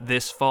or not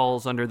this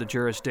falls under the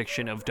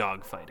jurisdiction of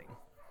dogfighting.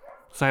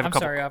 So I have a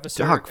couple. Sorry,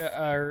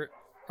 officer.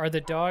 Are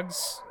the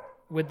dogs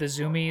with the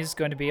zoomies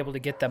going to be able to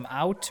get them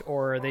out,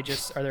 or are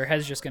their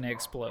heads just going to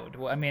explode?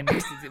 Well, I mean,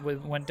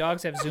 when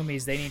dogs have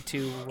zoomies, they need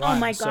to run. Oh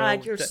my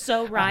God, you're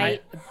so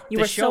right. You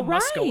the are show so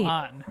must go right.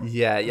 on.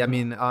 Yeah. I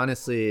mean,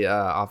 honestly,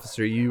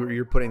 officer,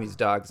 you're putting these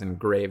dogs in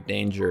grave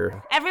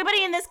danger.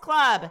 Everybody in this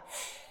club,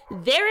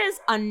 there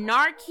is a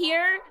narc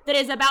here that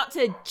is about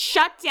to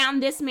shut down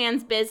this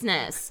man's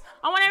business.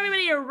 I want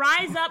everybody to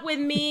rise up with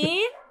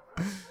me.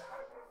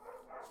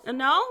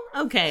 No?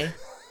 Okay.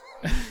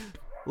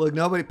 Look,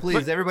 nobody,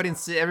 please, everybody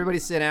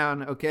sit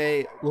down,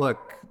 okay? Look,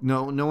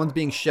 no one's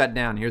being shut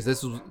down here. Is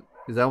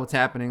that what's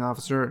happening,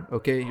 officer?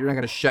 Okay, you're not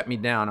gonna shut me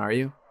down, are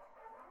you?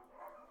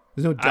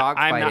 There's no dog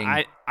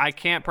fighting. I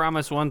can't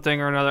promise one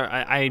thing or another.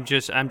 I'm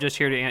just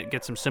here to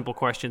get some simple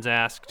questions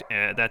asked.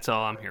 That's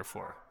all I'm here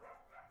for.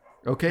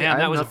 Okay, Man,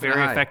 that was a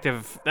very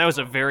effective. That was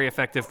a very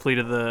effective plea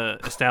to the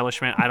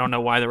establishment. I don't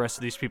know why the rest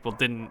of these people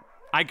didn't.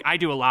 I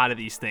do a lot of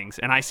these things,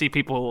 and I see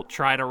people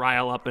try to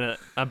rile up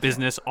a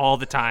business all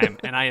the time,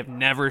 and I have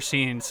never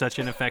seen such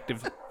an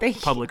effective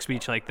public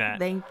speech like that.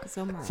 Thank you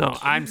so much. So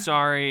I'm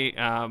sorry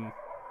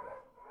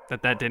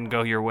that didn't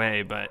go your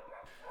way, but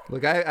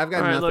look, I've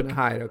got nothing to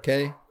hide.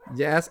 Okay,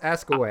 yeah,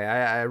 ask away.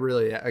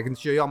 I can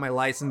show you all my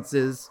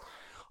licenses.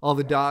 All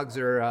the dogs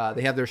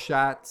they have their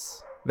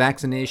shots,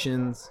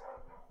 vaccinations.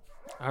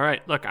 All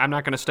right, look, I'm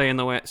not going to stand in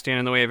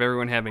the way of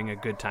everyone having a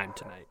good time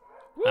tonight.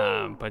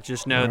 But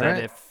just know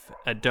that if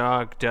a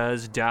dog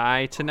does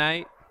die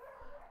tonight,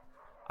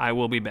 I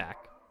will be back.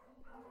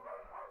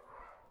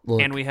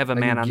 Look, and we have a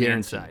man on the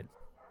inside.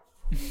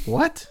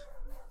 What?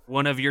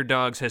 One of your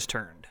dogs has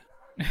turned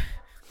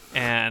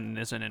and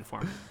is an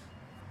informant.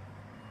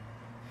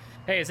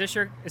 Hey, is this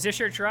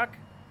your truck?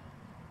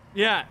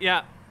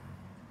 Yeah.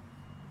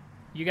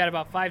 You got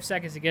about 5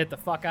 seconds to get the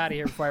fuck out of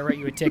here before I write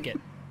you a ticket.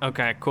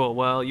 Okay, cool.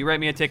 Well, you write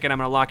me a ticket, I'm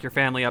going to lock your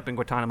family up in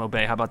Guantanamo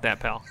Bay. How about that,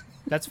 pal?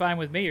 That's fine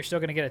with me. You're still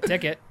going to get a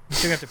ticket. You're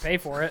still going to have to pay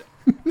for it.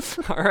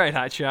 All right,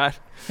 hotshot.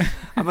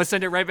 I'm going to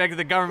send it right back to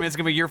the government. It's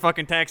going to be your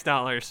fucking tax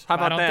dollars. How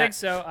about that? I don't think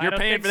so. You're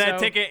paying for that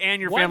ticket,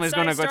 and your family's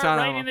going to Guantanamo. Once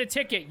I start writing the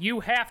ticket, you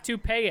have to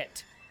pay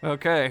it.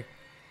 Okay.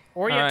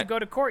 Or you have to go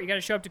to court. You got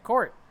to show up to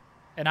court.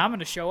 And I'm going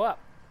to show up.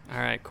 All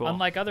right, cool.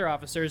 Unlike other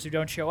officers who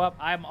don't show up,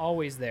 I'm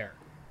always there.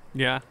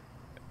 Yeah.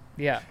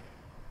 Yeah.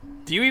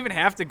 Do you even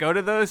have to go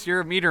to those?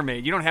 You're a meter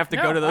maid. You don't have to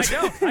go to those.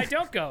 I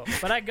don't go.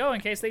 But I go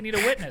in case they need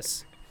a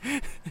witness.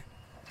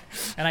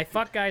 And I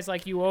fuck guys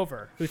like you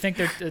over who think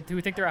they're a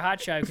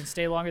hotshot who can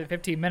stay longer than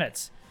 15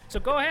 minutes.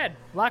 So go ahead,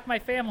 lock my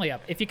family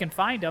up if you can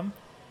find them.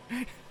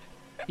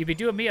 You'd be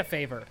doing me a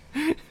favor.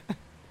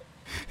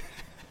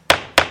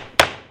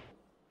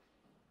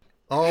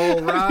 All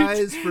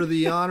rise for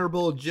the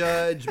Honorable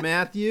Judge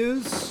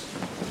Matthews.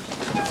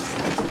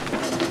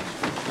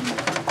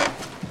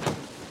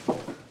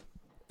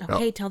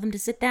 Okay, tell them to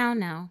sit down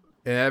now.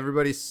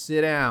 Everybody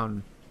sit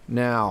down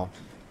now.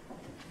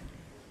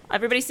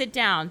 Everybody sit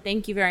down.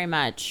 Thank you very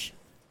much.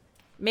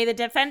 May the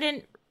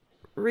defendant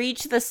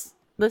reach the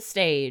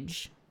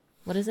stage.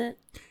 What is it?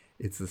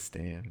 It's the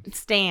stand.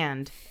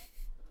 Stand.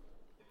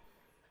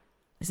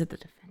 Is it the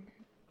defendant?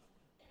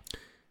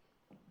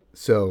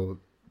 So,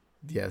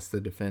 yes,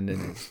 the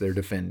defendant they're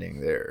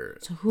defending their.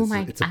 So who am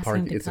I It's a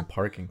asking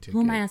parking ticket.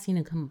 Who am I asking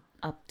to come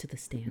up to the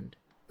stand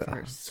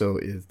first? So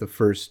is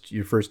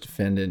your first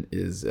defendant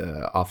is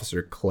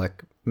Officer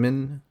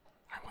Kleckman.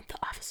 I want the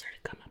officer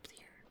to come up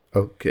here.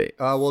 Okay.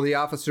 Will the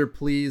officer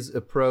please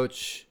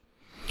approach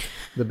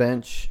the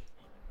bench?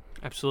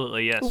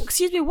 Absolutely, yes. Oh,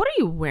 excuse me, what are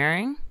you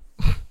wearing?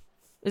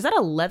 Is that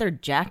a leather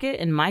jacket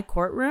in my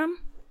courtroom?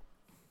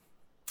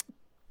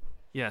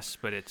 Yes,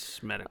 but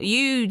it's medical.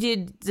 You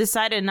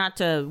decided not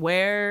to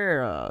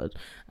wear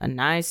a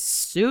nice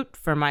suit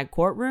for my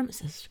courtroom. Is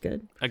this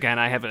good? Again,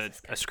 I have a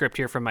script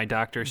here from my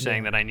doctor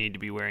saying that I need to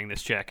be wearing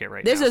this jacket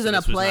right This now. isn't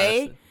a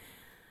play.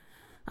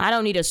 I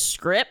don't need a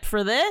script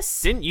for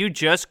this. Didn't you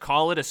just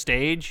call it a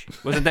stage?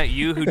 Wasn't that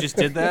you who just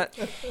did that?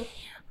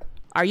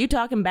 Are you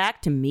talking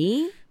back to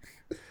me?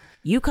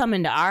 You come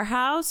into our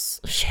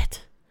house?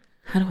 Shit.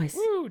 How do I say?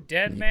 Woo,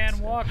 dead man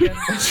walking.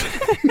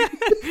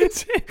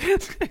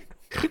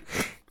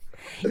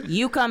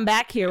 You come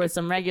back here with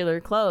some regular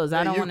clothes.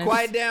 I don't want to.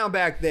 Quiet down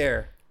back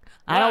there.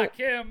 Lock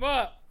him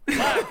up.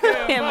 Lock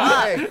him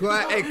up. Hey,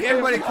 quiet. Hey,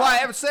 everybody,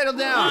 quiet. Settle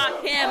down.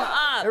 Lock him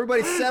up.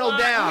 Everybody, settle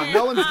down.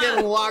 No one's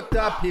getting locked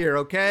up here,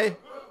 okay?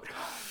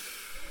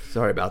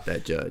 Sorry about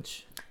that,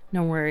 Judge.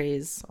 No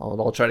worries.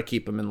 I'll try to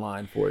keep him in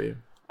line for you.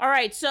 All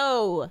right,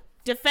 so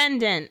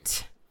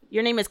defendant,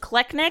 your name is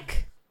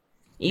Kleknik.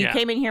 You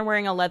came in here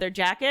wearing a leather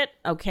jacket,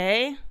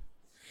 okay?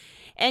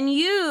 And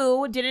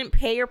you didn't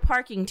pay your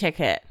parking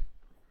ticket,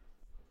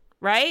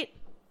 right?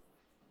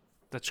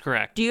 That's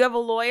correct. Do you have a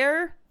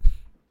lawyer?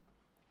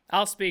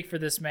 I'll speak for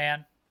this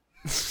man.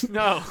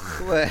 No,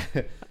 What?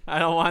 I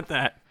don't want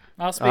that.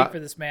 I'll speak for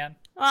this man.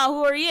 Oh,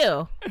 who are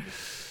you?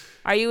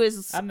 Are you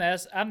his... I'm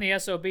the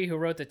SOB who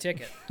wrote the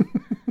ticket.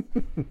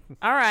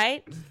 All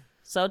right.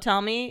 So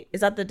tell me,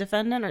 is that the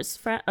defendant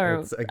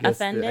or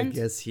offendant? I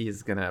guess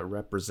he's going to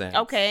represent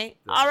Okay.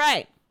 All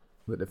right.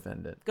 the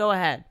defendant. Go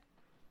ahead.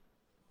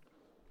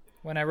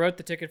 When I wrote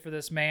the ticket for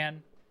this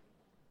man,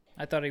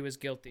 I thought he was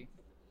guilty.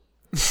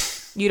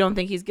 You don't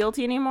think he's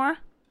guilty anymore?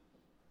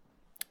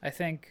 I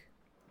think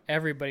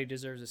everybody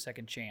deserves a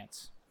second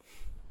chance.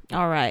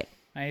 All right.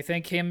 I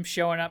think him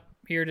showing up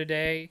here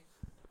today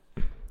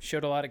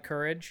showed a lot of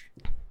courage.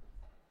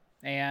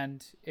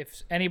 And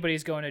if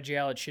anybody's going to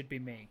jail, it should be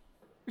me.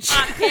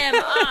 Lock him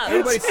up.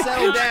 Everybody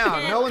settle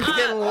down. No one's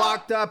getting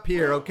locked up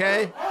here,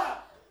 okay?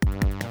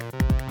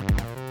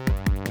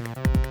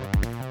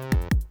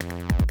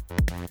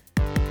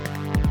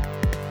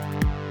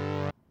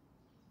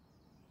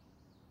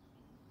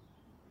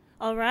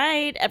 All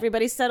right.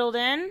 Everybody settled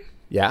in?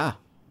 Yeah.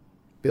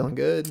 Feeling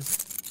good.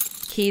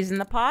 Keys in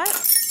the pot?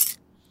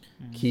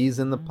 Keys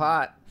in the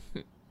pot.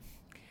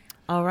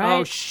 All right.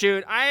 Oh,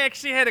 shoot. I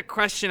actually had a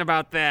question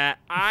about that.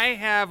 I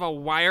have a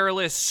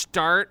wireless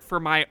start for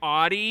my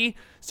Audi,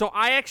 so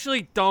I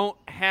actually don't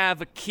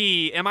have a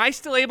key. Am I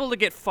still able to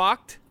get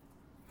fucked?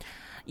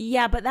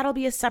 Yeah, but that'll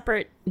be a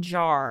separate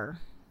jar.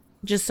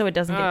 Just so it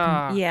doesn't get...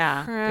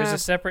 yeah. There's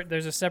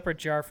a separate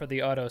jar for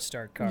the auto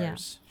start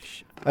cars.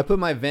 I put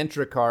my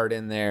Ventra card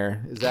in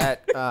there. Is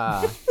that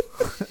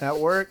that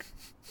work?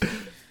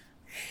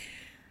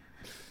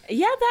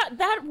 Yeah,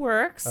 that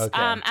works. Okay.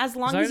 As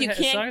long as you can't...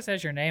 As long as it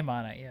has your name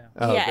on it, yeah.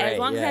 Oh, yeah, great. as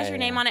long as it has your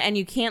name on it and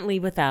you can't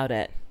leave without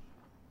it.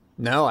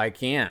 No, I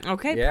can't.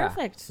 Okay, Yeah,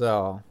 perfect.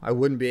 So I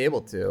wouldn't be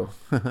able to.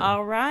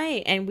 All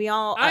right. And we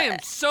all... I am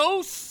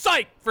so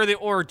psyched for the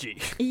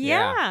orgy.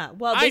 Yeah.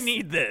 Well, I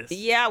need this.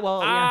 Yeah,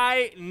 well... Yeah.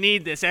 I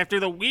need this.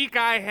 After the week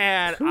I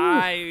had,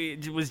 I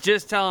was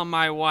just telling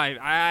my wife,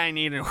 I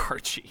need an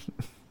orgy.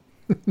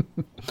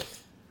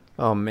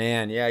 Oh,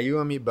 man. Yeah, you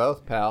and me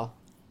both, pal.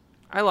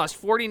 I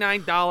lost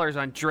 $49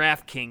 on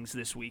DraftKings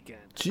this weekend.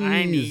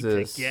 I need to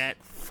Jesus.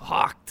 get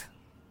fucked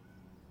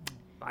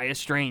by a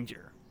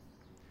stranger.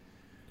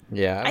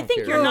 Yeah, I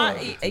think you're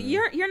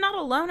not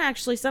alone.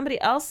 Actually, somebody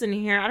else in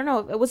here. I don't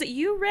know. Was it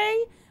you,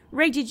 Ray?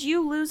 Ray, did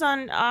you lose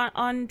on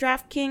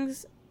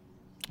DraftKings?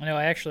 I know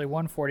I actually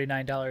won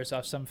 $49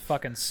 off some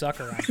fucking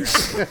sucker on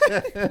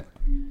DraftKings.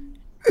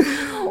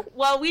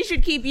 Well, we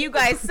should keep you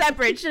guys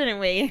separate, shouldn't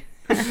we?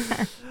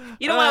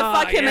 You don't want to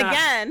fuck him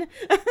again.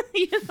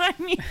 You know what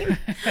I mean?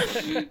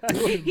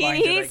 He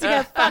needs to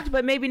get fucked,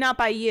 but maybe not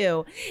by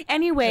you.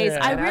 Anyways, Yeah.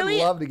 I'd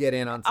love to get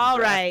in on some All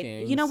right.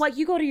 DraftKings. You know what?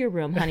 You go to your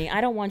room, honey.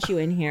 I don't want you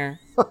in here.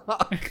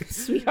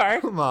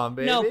 Sweetheart. Come on,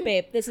 baby. No,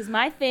 babe. This is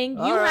my thing. You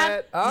All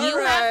have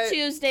right.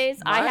 Tuesdays.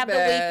 I My have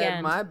bad, the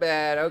weekend. My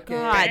bad. Okay.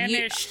 God,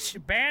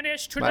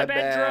 Banished to My the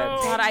bad. bedroom.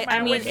 God,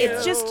 I mean,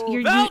 it's just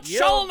you're. Thou You,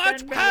 shalt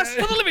not pass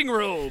to the living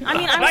room. I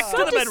mean, I'm Back so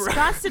to the bedroom.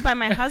 disgusted by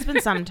my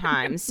husband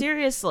sometimes.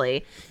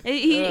 Seriously,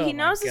 he Oh,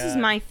 knows my this is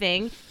God. my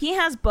thing. He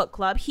has book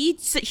club. He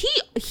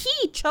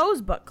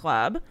chose book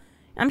club.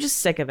 I'm just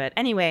sick of it.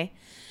 Anyway,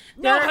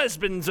 No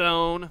husband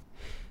zone.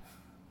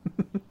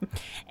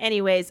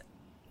 anyways,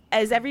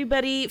 is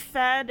everybody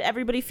fed?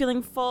 Everybody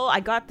feeling full? I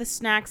got the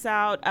snacks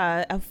out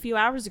a few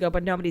hours ago,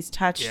 but nobody's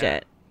touched Yeah.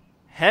 it.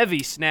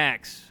 Heavy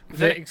snacks.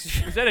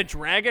 Is that a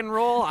dragon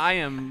roll?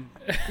 I'm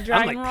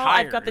Dragon like roll.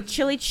 tired. I've got the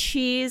chili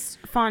cheese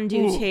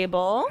fondue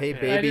table. Hey, I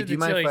baby, did do you the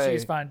mind chili if I...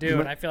 cheese fondue,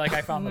 and I feel like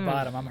I found the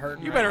bottom. I'm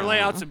hurting. You better lay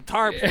out some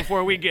tarps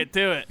before we get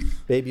to it.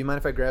 Babe, you mind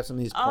if I grab some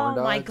of these corn Oh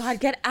dogs? my God,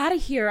 get out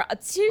of here.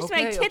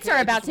 Seriously, my tits are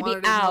I about just to be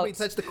wanted let out. me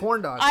touch the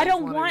corn dogs. I just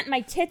don't wanted- want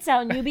my tits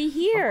out and you be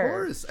here. Of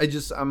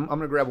course. I'm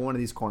gonna grab one of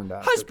these corn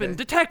dogs. Husband okay?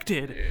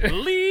 detected.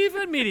 Leave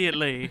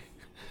immediately.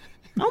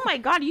 Oh my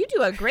God, you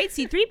do a great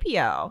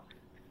C3PO.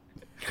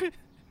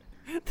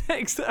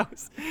 Thanks.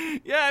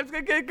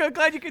 I'm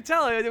glad you could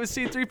tell. It was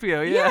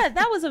C-3PO. Yeah,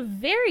 that was a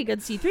very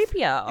good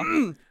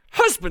C-3PO.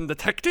 Husband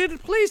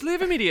detected. Please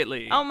leave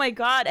immediately. Oh my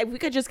God! If we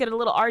could just get a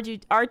little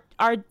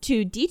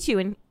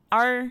R2D2 in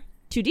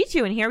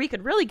R2D2 in here, we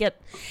could really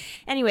get.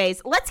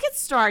 Anyways, let's get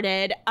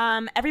started.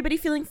 Everybody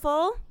feeling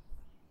full?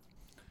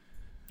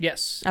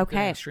 Yes.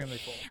 Okay. Extremely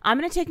full. I'm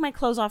gonna take my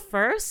clothes off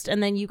first,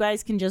 and then you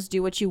guys can just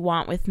do what you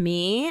want with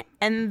me,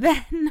 and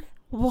then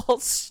we'll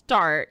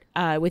start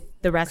with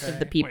the rest of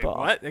the people.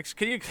 Wait, what?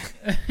 Can you?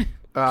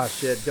 Oh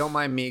shit! Don't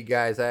mind me,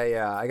 guys.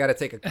 I got to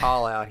take a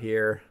call out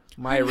here.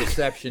 My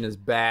reception is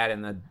bad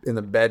in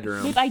the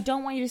bedroom. Babe, I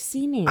don't want you to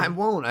see me. I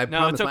won't. I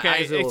promise. No, it's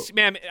okay.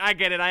 Ma'am, I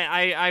get it.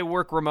 I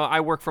work remote.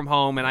 I work from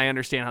home, and I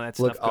understand how that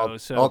stuff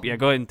goes. So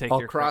go ahead and take I'll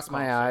your. I'll cross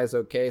my eyes,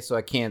 okay, so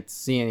I can't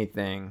see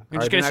anything.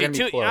 You're just gonna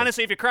see two.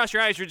 Honestly, if you cross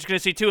your eyes, you're just gonna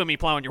see two of me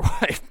plowing your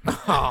wife.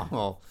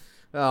 oh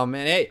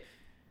man, hey,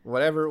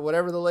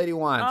 whatever the lady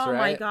wants. Oh right?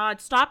 my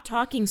God! Stop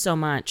talking so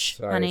much,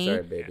 honey.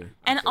 Sorry, baby.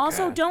 And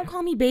also, don't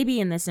call me baby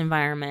in this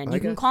environment. You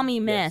can call me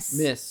Miss.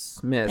 Yes.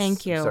 Miss.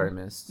 Thank you. Sorry,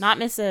 Miss. Not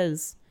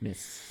Mrs.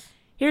 Miss.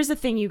 Here's the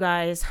thing, you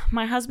guys.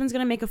 My husband's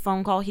gonna make a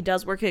phone call. He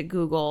does work at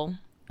Google.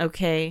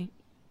 Okay.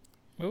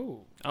 Ooh.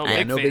 Oh,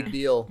 Yeah, no big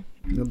deal.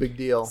 No big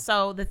deal.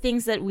 So the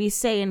things that we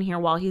say in here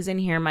while he's in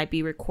here might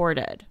be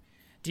recorded.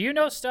 Do you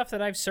know stuff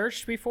that I've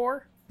searched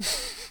before?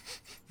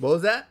 What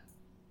was that?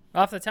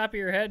 Off the top of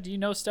your head, do you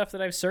know stuff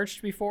that I've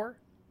searched before?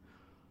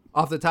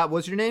 Off the top,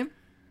 what's your name?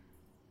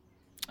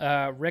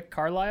 Rick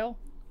Carlisle.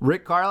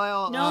 Rick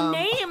Carlisle? No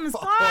names.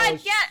 God,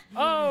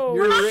 Oh,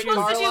 You're we're not Rick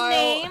supposed to do Carlisle?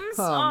 names.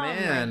 Oh,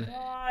 man.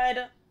 My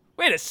God.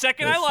 Wait a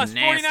second. This I lost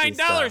nasty $49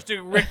 stuff.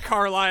 to Rick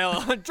Carlisle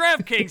on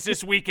DraftKings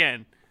this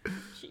weekend.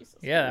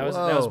 yeah,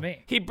 that was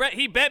me. He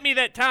bet me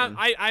that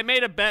I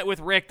made a bet with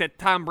Rick that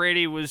Tom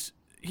Brady was.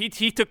 He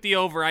took the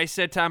over. I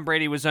said Tom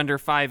Brady was under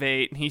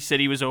 5'8", and he said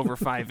he was over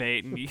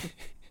 5'8", and he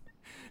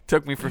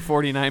took me for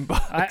 $49.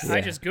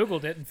 I just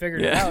Googled it and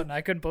figured it out, and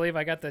I couldn't believe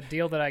I got the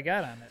deal that I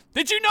got on it.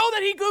 Did you know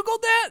that he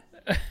Googled that?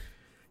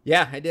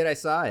 Yeah, I did. I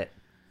saw it.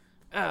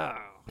 Oh.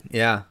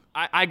 Yeah.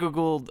 I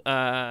Googled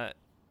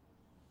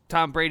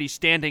Tom Brady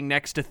standing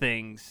next to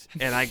things,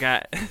 and I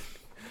got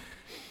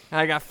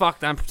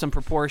fucked on some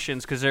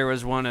proportions because there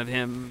was one of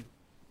him.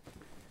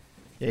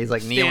 Yeah, he's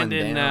like kneeling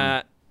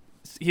down.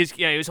 He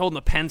was holding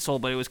a pencil,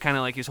 but it was kind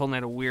of like he was holding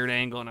at a weird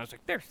angle, and I was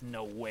like, "There's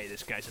no way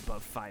this guy's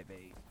above 5'8".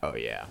 Oh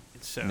yeah.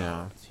 And so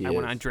No, he I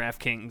went is. on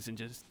DraftKings and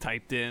just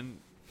typed in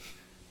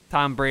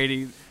Tom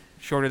Brady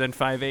shorter than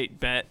 5'8"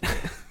 bet.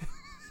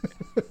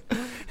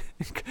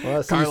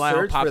 Well, so Carlisle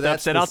searched popped for that up,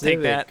 said, "I'll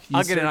take that. specific-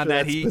 I'll get in searched on for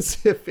that heat."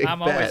 specific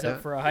I'm always bet,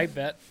 up for a hype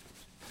bet.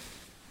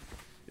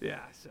 Yeah.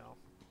 So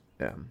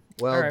Yeah.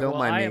 Well, All right, don't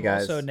mind I me, am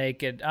guys. also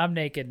naked. I'm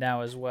naked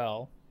now as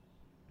well.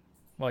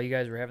 While you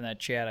guys were having that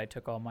chat, I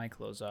took all my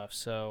clothes off.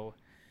 So,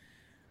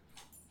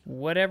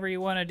 whatever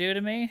you want to do to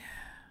me,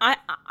 I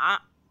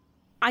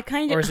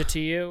kind of. or is it to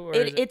you? Or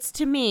It's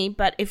to me,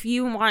 but if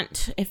you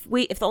want, if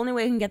the only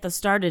way we can get this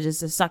started is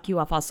to suck you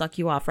off, I'll suck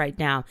you off right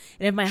now.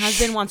 And if my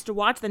husband wants to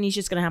watch, then he's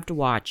just gonna have to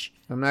watch.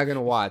 I'm not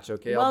gonna watch.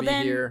 Okay, Well, I'll be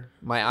then- here.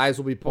 My eyes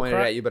will be pointed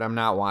at you, but I'm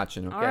not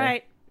watching. Okay. All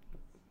right.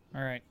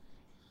 All right.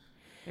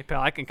 hey,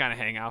 pal, I can kind of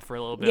hang out for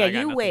a little bit. Yeah, I got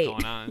you nothing wait.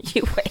 going on.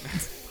 You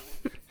wait.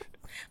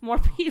 More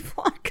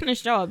people are gonna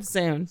show up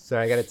soon.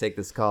 Sorry, I gotta take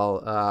this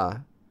call. Yeah,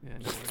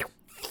 no worries.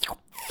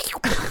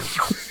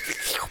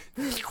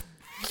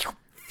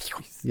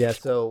 Yeah.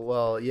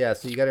 So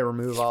you gotta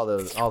remove all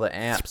the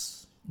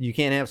apps. You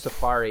can't have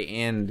Safari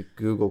and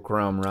Google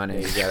Chrome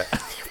running. You gotta.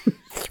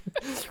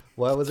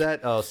 What was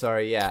that? Oh,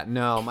 sorry. Yeah.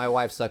 No, my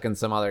wife's sucking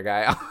some other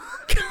guy out.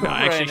 No,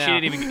 actually, now.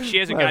 she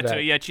hasn't My got to bad.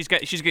 it yet.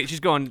 She's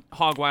going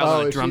hog wild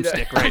on a she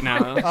drumstick does- right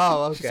now.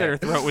 Oh, okay. She said her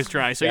throat was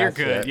dry, so you're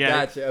good.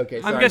 Yeah. Gotcha. Okay.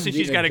 I'm so guessing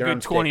she's eating got a good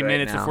drumstick 20 right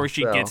minutes now, before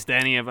she so. gets to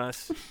any of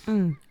us.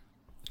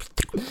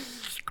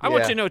 I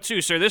want you to know,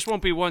 too, sir, this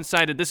won't be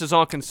one-sided. This is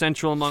all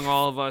consensual among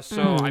all of us.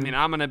 So, I mean,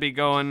 I'm going to be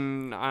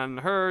going on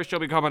her. She'll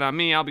be coming on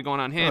me. I'll be going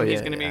on him. Oh, He's yeah,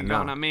 going to be yeah,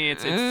 going no. on me.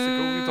 It's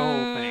a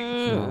whole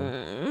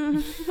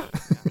thing.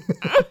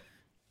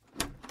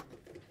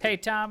 Hey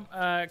Tom,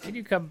 can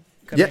you come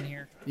Yeah. in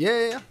here?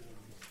 Yeah.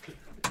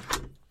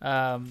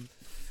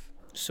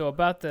 So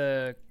about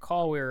the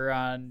call we were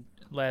on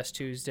last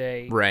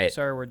Tuesday. Right.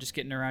 Sorry, we're just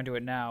getting around to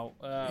it now.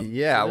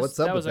 Yeah. so What's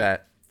up with was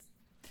that?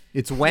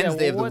 It's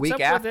Wednesday of the what's week up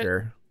with it?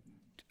 after.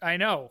 I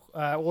know.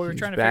 Well, we were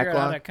trying to figure out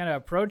how to kind of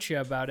approach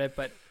you about it,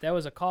 but that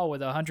was a call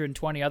with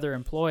 120 other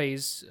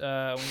employees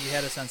when you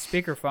had us on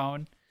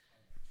speakerphone,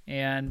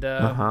 and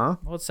well,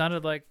 it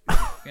sounded like,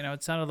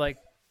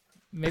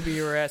 maybe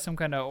you were at some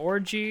kind of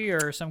orgy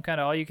or some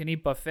kind of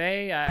all-you-can-eat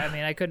buffet. I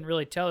mean, I couldn't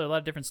really tell. There were a lot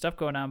of different stuff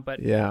going on,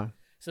 but Yeah.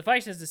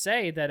 suffice it to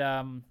say that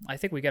I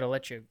think we got to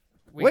let you.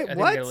 Wait, I think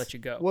what? we got to let you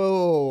go.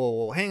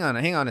 Whoa. Hang on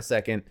a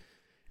second.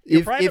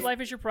 Your private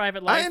life is your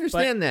private life. I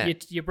understand but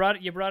that. you brought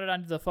it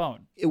onto the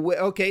phone.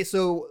 Okay,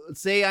 so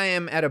say I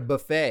am at a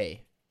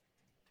buffet.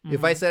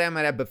 If I said I'm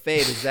at a buffet,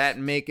 does that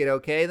make it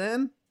okay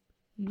then?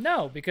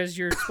 No, because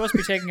you're supposed to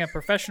be taking a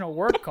professional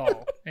work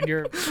call, and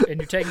you're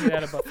taking it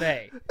at a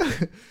buffet.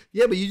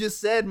 Yeah, but you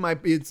just said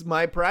it's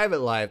my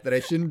private life that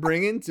I shouldn't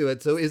bring into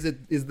it. So is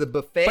the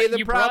buffet But the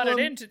you problem? brought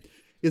it into.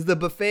 Is the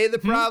buffet the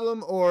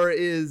problem, or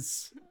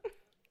is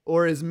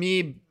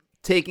me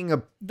taking a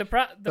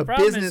problem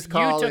business is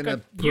call you took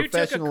in you took a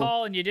professional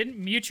call and you didn't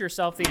mute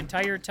yourself the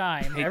entire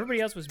time. Hey,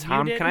 Everybody else was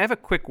Tom, muted. can I have a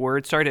quick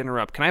word? Sorry to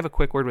interrupt. Can I have a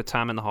quick word with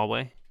Tom in the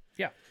hallway?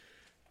 Yeah.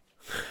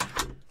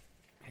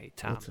 Hey,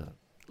 Tom. What's up?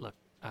 Look,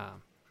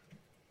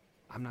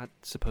 I'm not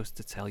supposed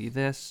to tell you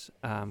this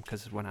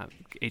because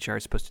HR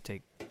is supposed to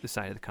take the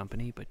side of the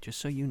company, but just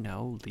so you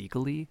know,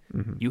 legally,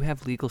 you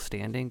have legal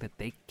standing that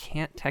they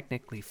can't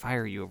technically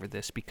fire you over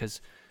this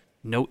because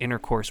no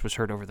intercourse was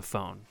heard over the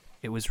phone.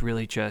 It was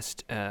really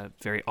just a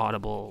very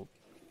audible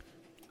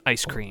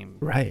ice cream.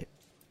 Right.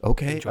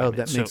 Okay. Enjoyment. Oh,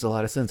 that makes a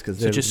lot of sense because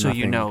So just so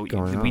you know,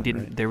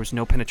 right? there was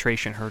no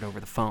penetration heard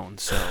over the phone,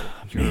 so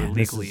you're Man,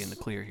 legally in the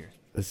clear here.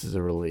 This is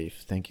a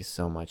relief. Thank you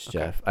so much,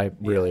 Jeff. I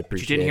really appreciate it. But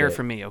you didn't hear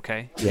from me,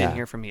 okay? You didn't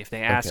hear from me. If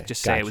they ask,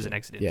 just say it was an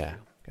exit interview. Yeah,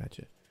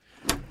 gotcha.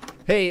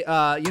 Hey,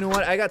 you know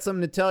what? I got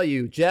something to tell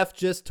you. Jeff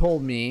just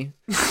told me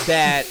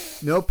that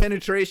no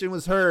penetration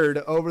was heard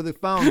over the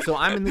phone, so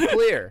I'm in the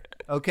clear.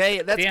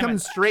 Okay? That's coming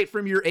straight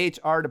from your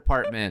HR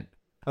department.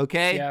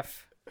 Okay?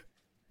 Jeff.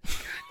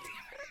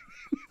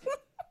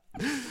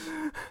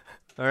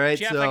 All right,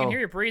 Jeff, so I can hear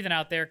you breathing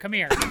out there. Come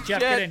here.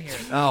 Jeff, get in here.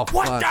 Oh,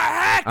 What fuck. the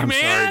heck, I'm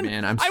man? sorry,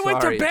 man. I'm sorry. I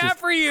went to It bat just-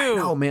 for you.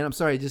 No, man. I'm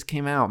sorry. It just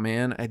came out,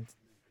 man.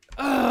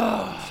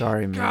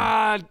 Sorry, man.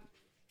 God,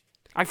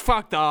 I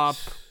fucked up.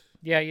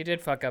 Yeah, you did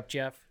fuck up,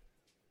 Jeff.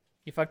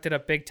 You fucked it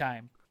up big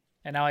time.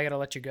 And now I gotta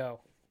let you go.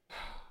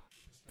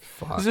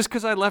 Fuck. Is this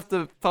because I left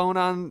the phone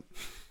on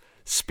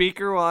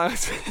speaker while I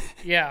was...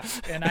 Yeah,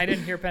 and I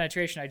didn't hear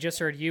penetration. I just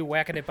heard you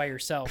whacking it by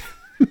yourself.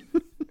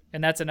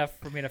 And that's enough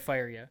for me to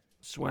fire you.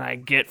 That's what I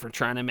get for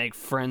trying to make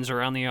friends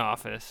around the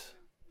office.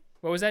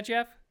 What was that,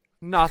 Jeff?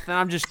 Nothing.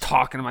 I'm just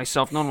talking to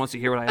myself. No one wants to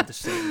hear what I have to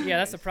say. Yeah,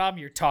 that's the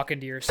problem. You're talking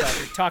to yourself.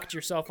 You're talking to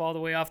yourself all the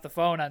way off the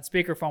phone on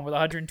speakerphone with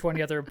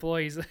 120 other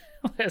employees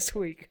last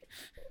week.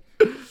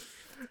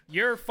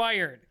 You're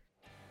fired.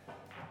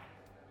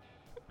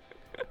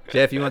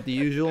 Jeff, you want the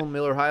usual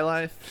Miller High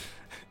Life?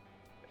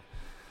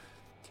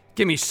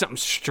 Give me something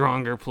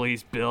stronger,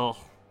 please, Bill.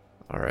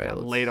 All right.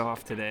 I'm laid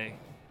off today.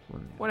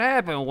 What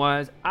happened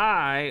was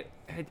I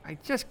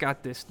just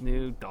got this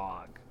new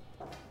dog.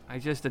 I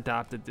just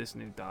adopted this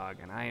new dog,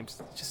 and I am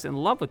just in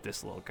love with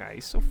this little guy.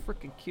 He's so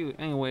freaking cute.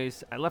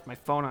 Anyways, I left my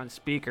phone on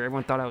speaker.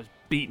 Everyone thought I was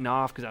beating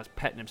off because I was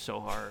petting him so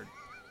hard.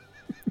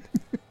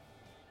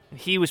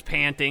 He was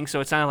panting,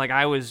 so it sounded like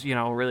I was,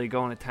 really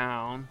going to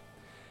town.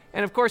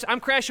 And, of course, I'm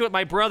crashing with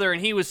my brother,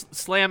 and he was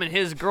slamming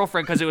his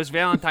girlfriend because it was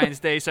Valentine's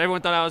Day, so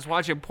everyone thought I was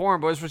watching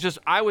porn, but it was just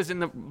I was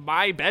in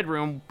my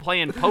bedroom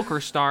playing Poker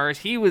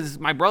Stars.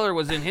 My brother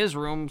was in his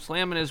room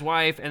slamming his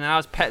wife, and I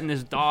was petting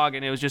his dog,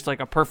 and it was just like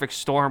a perfect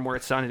storm where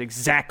it sounded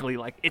exactly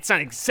like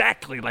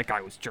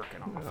I was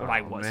jerking off, but I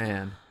wasn't.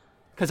 Man.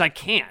 Because I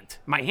can't.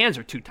 My hands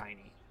are too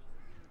tiny.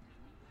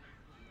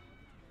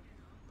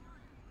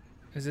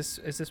 Is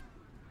this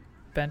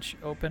bench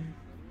open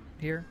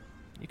here?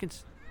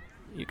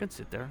 You can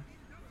sit there.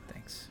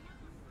 Thanks.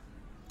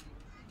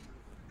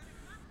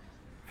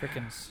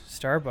 Frickin'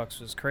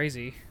 Starbucks was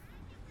crazy.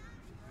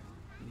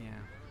 Yeah.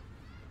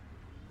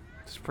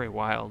 It's pretty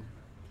wild.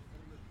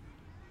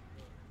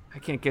 I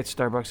can't get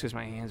Starbucks because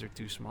my hands are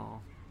too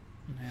small.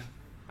 Yeah,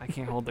 I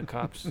can't hold the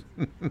cups.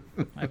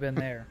 I've been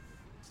there.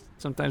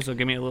 Sometimes they'll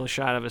give me a little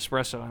shot of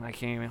espresso and I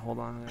can't even hold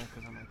on to that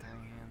because of my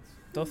tiny hands.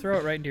 They'll throw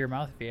it right into your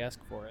mouth if you ask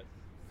for it.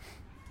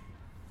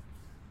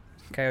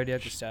 Coyote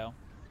Ugly style.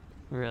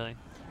 Really?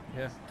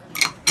 Yeah.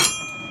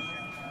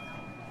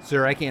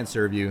 Sir, I can't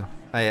serve you.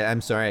 I'm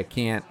sorry, I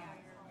can't.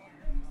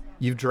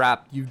 You've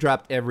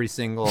dropped every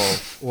single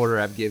order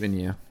I've given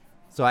you.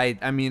 So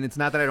I mean, it's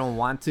not that I don't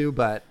want to,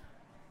 but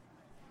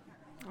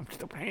I'm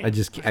still paying. I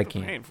I'm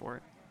can't. paying for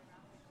it.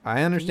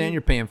 I understand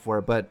you're paying for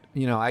it, but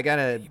I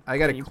gotta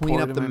you clean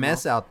pour up it the in my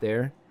mess mouth? out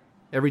there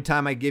every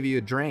time I give you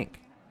a drink.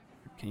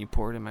 Can you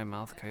pour it in my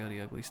mouth, Coyote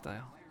Ugly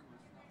style?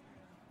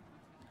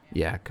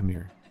 Yeah, come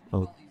here.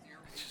 Oh,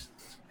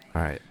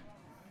 all right.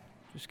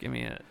 Just give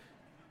me a...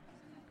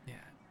 Yeah.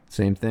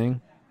 Same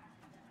thing.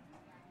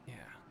 Yeah.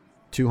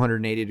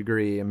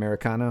 280-degree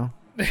Americano.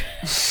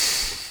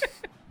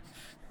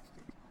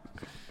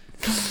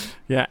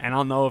 Yeah, and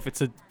I'll know if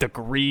it's a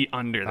degree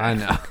under that. I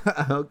know.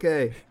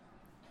 Okay.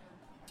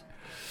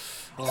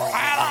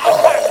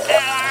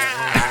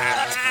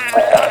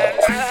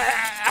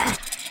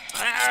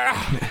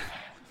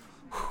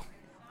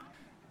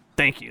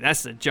 Thank you.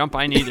 That's the jump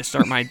I need to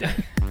start my day.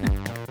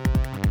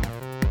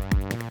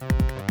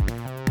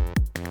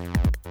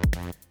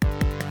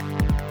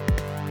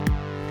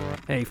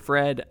 Hey,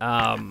 Fred.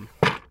 I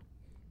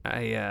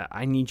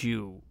need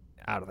you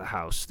out of the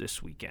house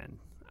this weekend.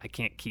 I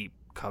can't keep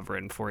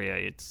covering for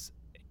you.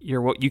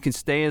 You can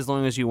stay as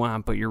long as you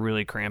want, but you're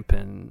really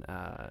cramping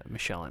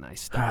Michelle and I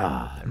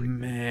style. Oh,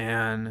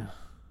 man.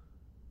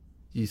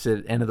 You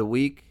said end of the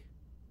week?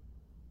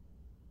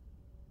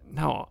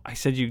 No, I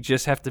said you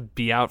just have to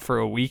be out for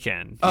a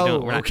weekend.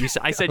 Okay.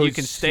 I said you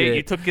can stay. Shit.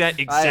 You took that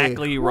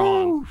exactly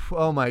wrong.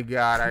 Oh my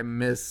God,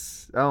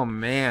 Oh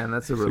man,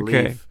 that's a relief.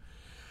 okay.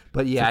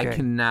 But yeah, okay. I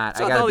cannot.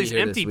 What's I with gotta all be these here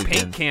empty this paint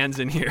weekend. cans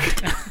in here?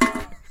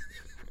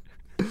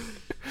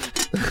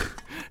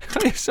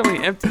 There's so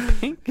many empty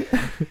paint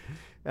cans.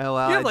 Oh,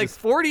 well, You have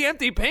 40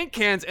 empty paint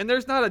cans, and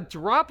there's not a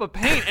drop of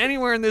paint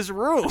anywhere in this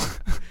room.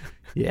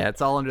 Yeah,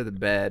 it's all under the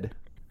bed.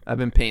 I've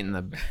been painting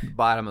the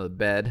bottom of the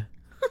bed.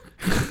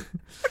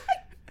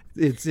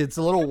 It's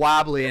a little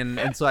wobbly,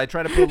 and so I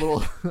try to put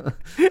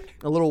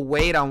a little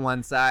weight on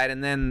one side,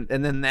 and then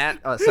that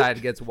side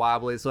gets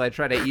wobbly, so I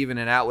try to even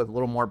it out with a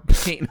little more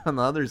paint on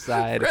the other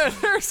side.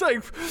 There's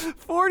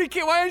 40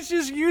 cans. Why don't you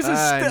just use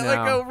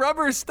a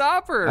rubber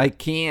stopper? I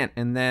can't,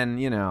 and then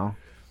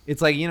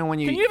it's like when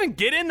you. Can you even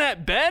get in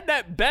that bed?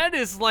 That bed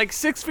is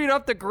 6 feet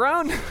off the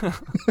ground.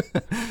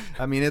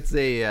 I mean, it's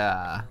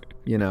a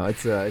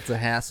it's a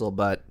hassle,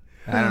 but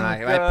I don't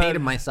know. I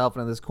painted myself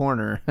into this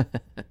corner.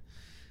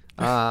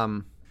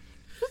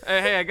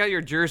 Hey, I got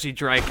your jersey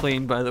dry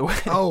cleaned, by the way.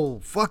 Oh,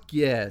 fuck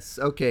yes.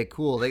 Okay,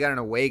 cool. They got an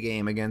away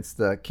game against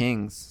the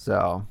Kings,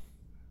 so.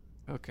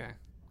 Okay.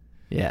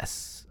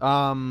 Yes.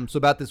 So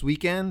about this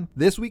weekend?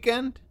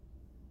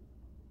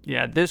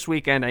 Yeah, this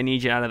weekend I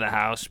need you out of the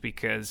house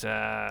because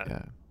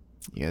Yeah.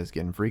 You guys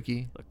getting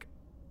freaky? Look.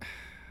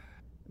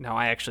 No,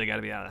 I actually got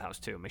to be out of the house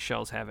too.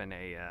 Michelle's having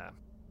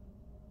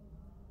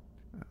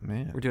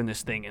Man. we're doing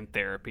this thing in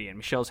therapy, and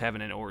Michelle's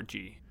having an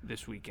orgy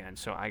this weekend,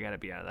 so I got to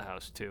be out of the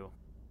house too.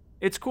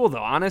 It's cool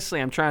though. Honestly,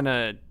 I'm trying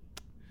to.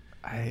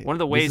 One of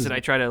the ways that I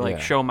try to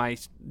show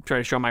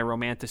my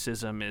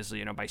romanticism is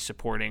by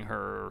supporting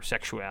her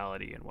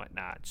sexuality and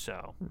whatnot.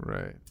 So.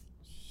 Right.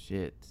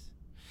 Shit.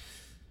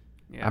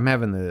 Yeah. I'm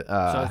having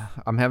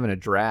a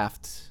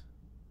draft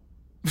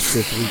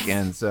this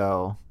weekend,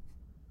 so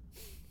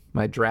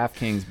my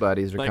DraftKings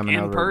buddies are coming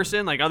over in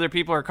person. Other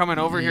people are coming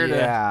over here to.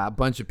 Yeah, a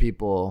bunch of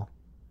people.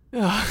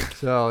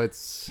 So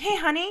it's. Hey,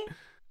 honey.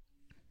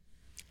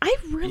 I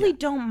really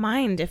don't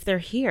mind if they're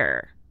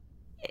here.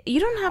 You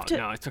don't have to.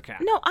 No, it's okay.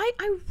 No, I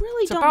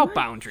really it's don't about mind.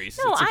 boundaries.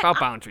 No, it's about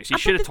boundaries. He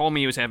should have told me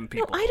he was having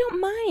people. No, I don't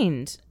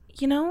mind.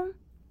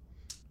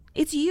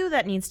 It's you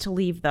that needs to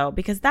leave, though,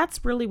 because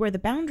that's really where the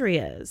boundary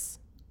is.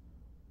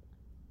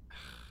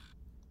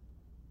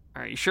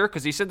 Are you sure?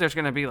 Because he said there's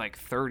going to be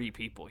 30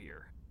 people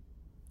here.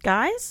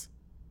 Guys?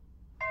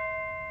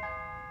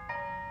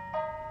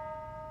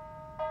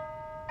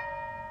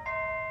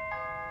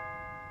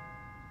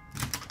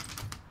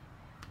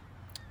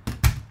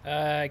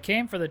 I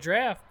came for the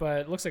draft, but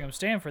it looks like I'm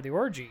staying for the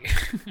orgy.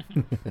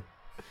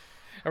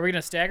 Are we going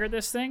to stagger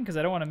this thing? Because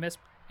I don't want to miss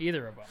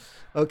either of them.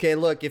 Okay,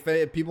 look, if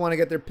people want to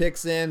get their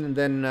picks in,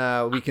 then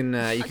you can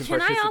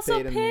participate. I also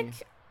in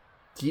pick?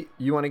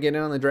 You want to get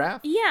in on the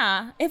draft?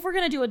 Yeah, if we're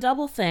going to do a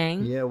double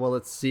thing. Yeah, well,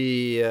 let's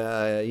see.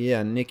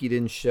 Nikki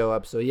didn't show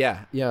up, so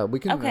yeah, we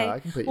can. Okay. I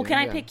can put you well, in, can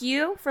I pick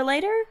you for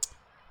later?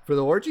 For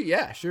the orgy?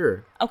 Yeah,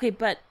 sure. Okay,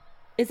 but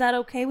is that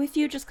okay with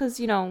you? Just because,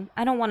 I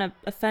don't want to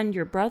offend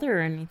your brother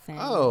or anything.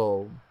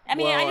 Oh. I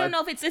mean, I don't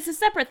know if it's a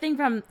separate thing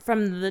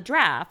from the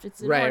draft.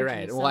 It's an orgy,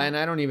 right. So. Well, and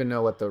I don't even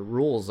know what the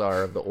rules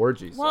are of the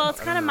orgy. Well, so it's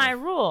kind of my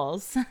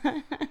rules.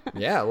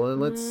 Yeah, well,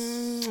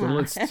 let's.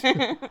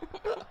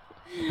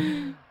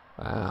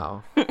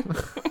 Wow. All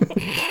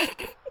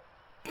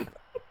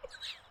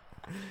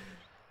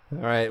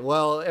right.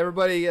 Well,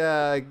 everybody,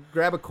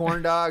 grab a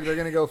corn dog. They're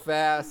gonna go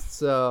fast.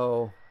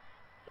 So.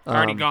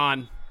 Already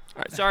gone.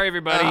 All right, sorry,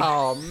 everybody.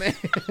 Oh man.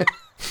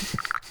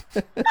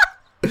 I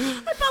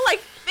felt like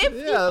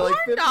 50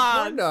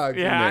 corn dogs.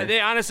 Yeah, they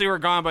honestly were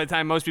gone by the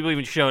time most people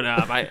even showed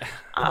up.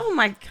 Oh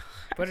my god.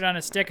 Put it on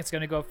a stick. It's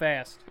going to go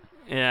fast.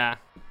 Yeah.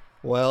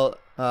 Well,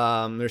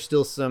 there's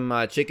still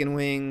some chicken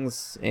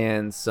wings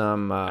and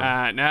some.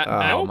 Oh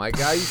nope. my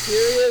god, are you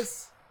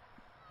serious?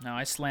 No,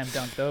 I slam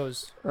dunked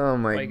those. Oh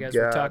my While you guys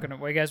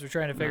were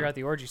trying to figure out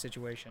the orgy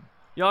situation.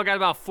 Y'all got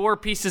about 4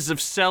 pieces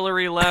of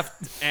celery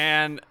left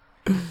and.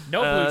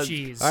 No blue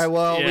cheese. All right,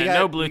 well, Yeah, we got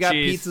no blue we got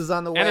cheese. pizzas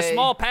on the way. And a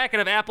small packet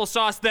of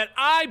applesauce that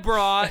I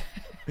brought.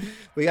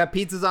 We got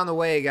pizzas on the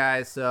way,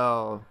 guys.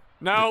 So.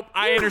 Nope,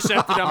 I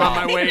intercepted them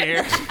on my way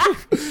here.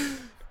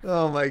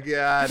 Oh my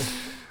god.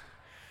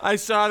 I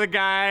saw the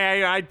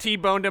guy. I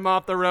T-boned him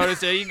off the road. I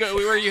said,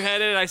 where are you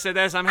headed? I said,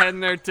 I'm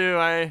heading there too.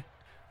 I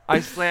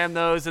slammed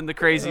those in the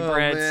crazy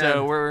bread, man.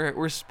 so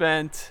we're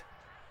spent.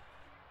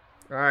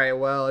 All right.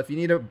 Well, if you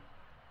need to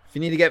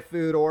get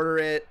food, order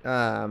it.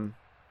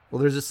 Well,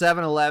 there's a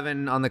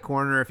 7-Eleven on the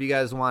corner. If you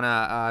guys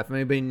wanna, if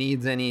anybody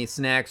needs any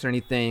snacks or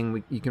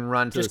anything, you can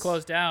run to. Just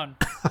closed down.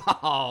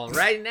 Oh,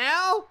 right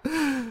now?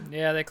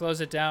 Yeah, they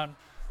closed it down.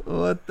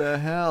 What the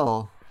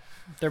hell?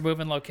 They're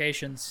moving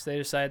locations. They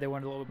decided they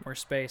wanted a little bit more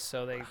space,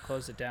 so they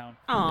closed it down.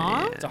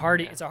 Aww. It's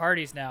a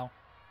Hardee's now.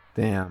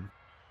 Damn.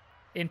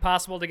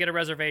 Impossible to get a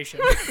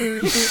reservation.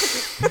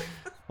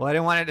 Well, I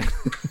didn't want to.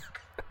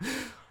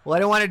 Well, I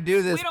didn't want to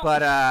do this,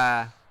 but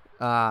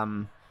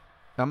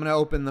I'm gonna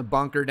open the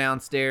bunker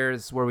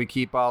downstairs where we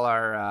keep all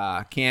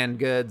our canned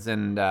goods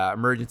and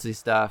emergency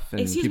stuff,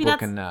 and Excuse me, people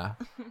can.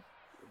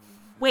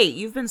 Wait,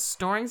 you've been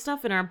storing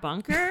stuff in our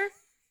bunker?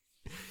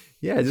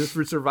 Yeah, just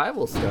for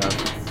survival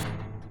stuff.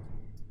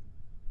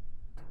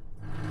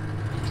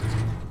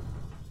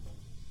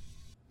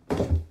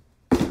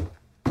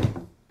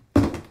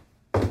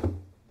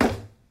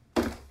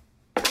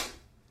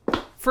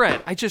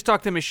 Fred, I just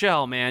talked to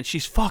Michelle, man.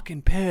 She's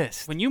fucking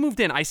pissed. When you moved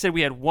in, I said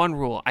we had one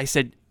rule. I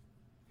said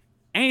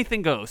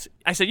anything goes.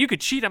 I said you could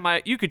cheat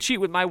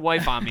with my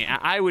wife on me.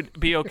 I would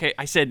be okay.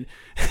 I said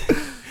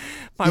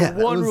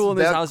one rule in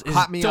this house is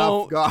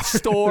don't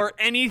store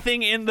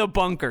anything in the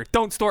bunker.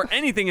 Don't store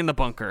anything in the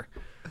bunker.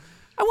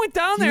 I went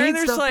down there and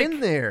there's like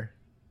in there.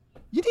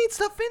 You need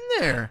stuff in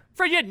there.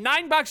 Fred, you had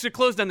 9 boxes of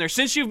clothes down there.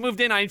 Since you've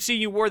moved in, I see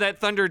you wore that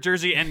Thunder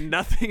jersey and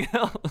nothing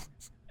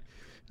else.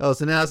 Oh,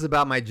 so now it's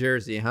about my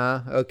jersey,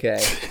 huh?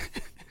 Okay.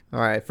 All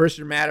right. First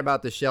you're mad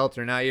about the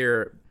shelter. Now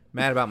you're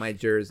mad about my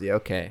jersey.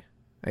 Okay.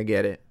 I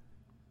get it.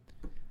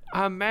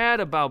 I'm mad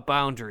about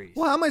boundaries.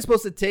 Well, how am I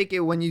supposed to take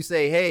it when you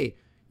say, hey,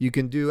 you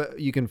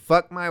can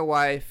fuck my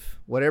wife,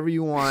 whatever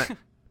you want?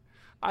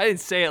 I didn't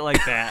say it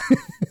like that.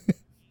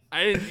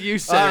 You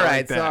said all it right,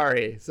 like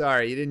that.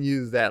 Sorry. You didn't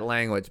use that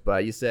language,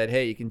 but you said,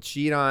 hey, you can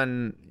cheat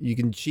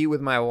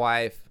with my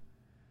wife.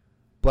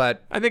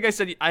 But I think I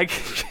said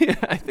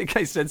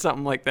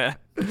something like that.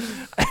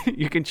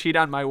 You can cheat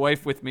on my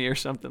wife with me or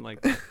something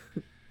like that.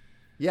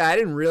 Yeah, I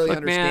didn't really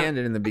understand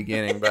it in the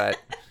beginning, but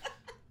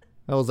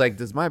I was like,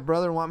 does my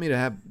brother want me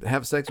to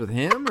have sex with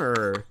him?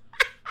 Or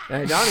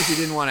I honestly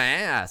didn't want to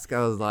ask.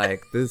 I was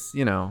like, this,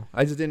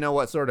 I just didn't know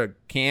what sort of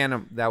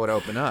can that would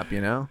open up,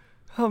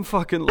 I'm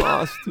fucking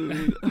lost,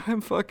 dude.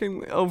 I'm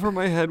fucking over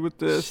my head with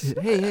this.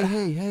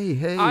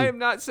 Hey. I am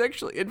not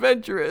sexually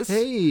adventurous.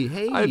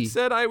 Hey. I've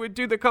said I would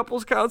do the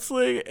couples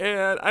counseling,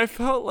 and I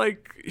felt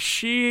like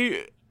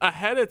she,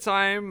 ahead of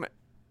time,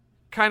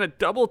 kind of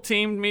double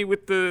teamed me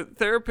with the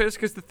therapist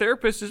because the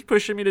therapist is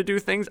pushing me to do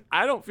things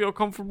I don't feel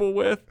comfortable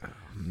with. Oh,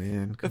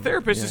 man. The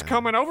therapist is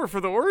coming over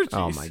for the orgies.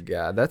 Oh, my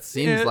God. That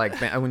seems like,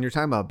 when you're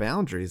talking about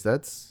boundaries,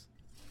 that's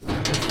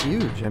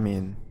huge. I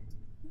mean...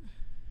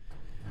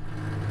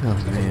 Oh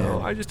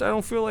man! I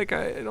don't feel like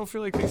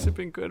things have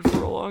been good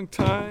for a long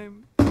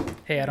time.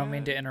 Hey, I don't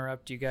mean to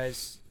interrupt you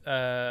guys.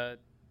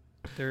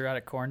 They're out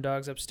of corn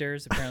dogs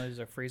upstairs. Apparently, there's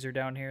a freezer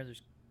down here.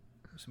 There's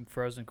some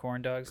frozen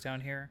corn dogs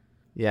down here.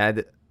 Yeah,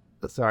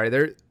 sorry.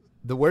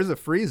 Where's the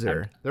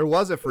freezer? There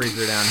was a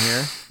freezer down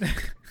here.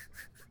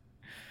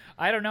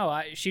 I don't know.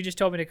 She just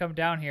told me to come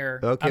down here.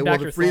 Okay, well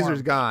the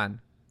freezer's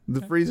gone.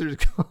 The freezer's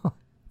gone.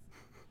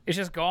 It's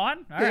just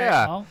gone? All right.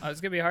 Yeah. Well, it's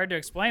going to be hard to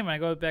explain when I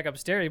go back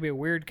upstairs. It'll be a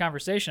weird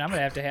conversation I'm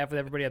going to have with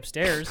everybody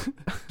upstairs.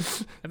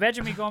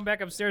 Imagine me going back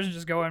upstairs and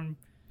just going,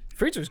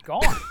 freezer's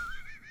gone.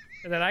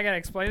 And then I got to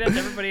explain that to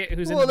everybody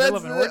who's in the middle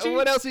of an orgy?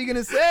 What else are you going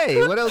to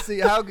say? What else? I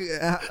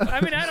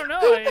mean, I don't know.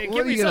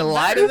 What are you going to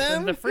lie to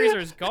them? The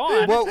freezer's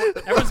gone.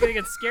 Everyone's going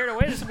to get scared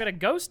away. There's some kind of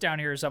ghost down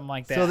here or something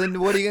like that. So then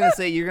what are you going to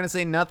say? You're going to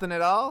say nothing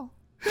at all?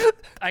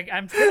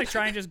 I'm going to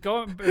try and just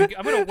go. I'm going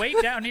to wait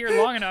down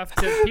here long enough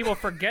to people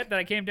forget that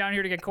I came down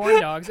here to get corn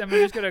dogs. I'm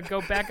just going to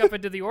go back up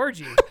into the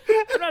orgy.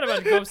 I'm not about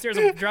to go upstairs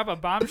and drop a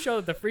bombshell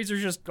that the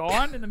freezer's just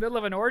gone in the middle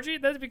of an orgy.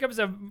 That becomes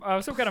some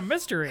kind of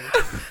mystery.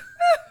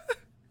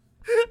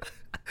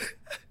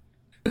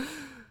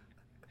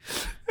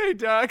 Hey,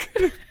 Doc.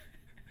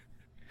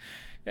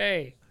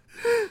 Hey.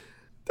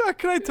 Doc,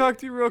 can I talk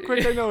to you real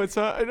quick? I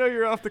know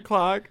you're off the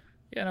clock.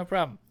 Yeah, no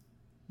problem.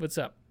 What's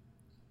up?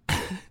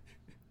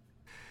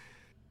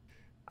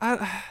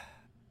 I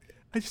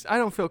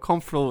don't feel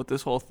comfortable with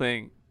this whole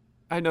thing.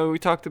 I know we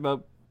talked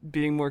about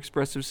being more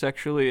expressive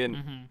sexually,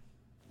 and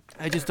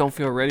I just don't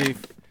feel ready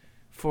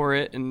for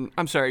it. And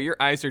I'm sorry, your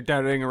eyes are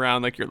darting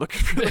around like you're looking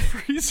for the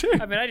freezer.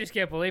 I mean, I just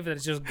can't believe that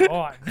it's just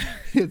gone.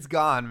 It's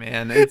gone,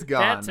 man. It's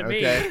gone. That to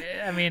me,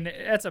 I mean,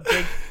 that's a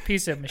big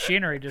piece of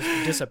machinery just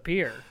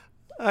disappear.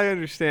 I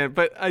understand,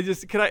 but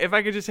if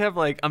I could just have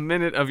like a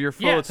minute of your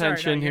full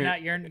attention here.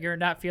 You're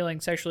not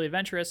feeling sexually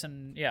adventurous,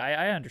 and yeah,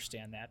 I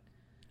understand that.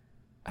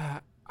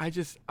 I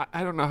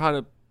don't know how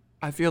to.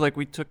 I feel like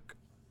we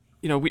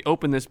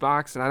opened this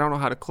box and I don't know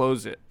how to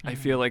close it. I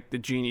feel like the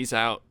genie's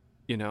out.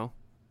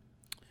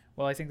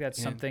 Well, I think that's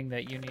something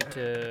that you need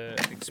to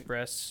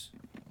express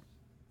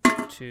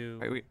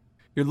to.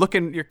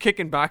 You're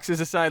kicking boxes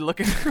aside,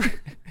 looking.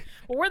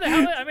 Well, where the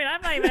hell? I mean,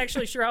 I'm not even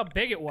actually sure how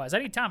big it was. I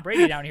need Tom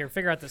Brady down here to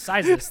figure out the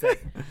size of this thing.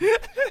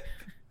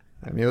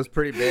 I mean, it was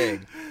pretty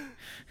big.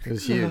 It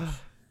was huge.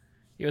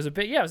 It was a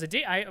bit, it was a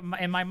deep.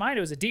 In my mind, it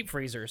was a deep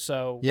freezer.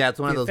 So yeah, it's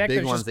one of those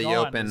big ones that you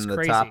open the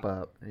crazy. top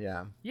up.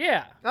 Yeah.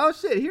 Yeah. Oh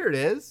shit! Here it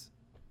is.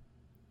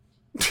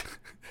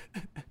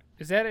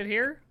 Is that it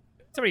here?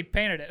 Somebody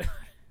painted it.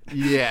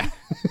 Yeah.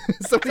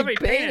 Somebody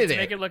painted it to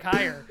make it look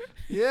higher.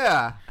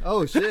 Yeah.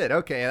 Oh shit.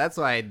 Okay, that's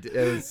why it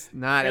was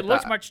not. It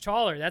looks much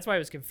taller. That's why I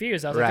was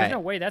confused. I was like, "There's no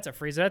way that's a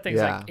freezer. That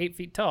thing's like 8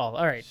 feet tall."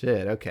 All right.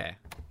 Shit. Okay.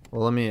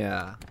 Well, let me.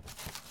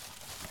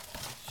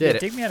 Yeah,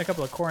 dig me out a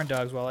couple of corn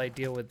dogs while I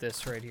deal with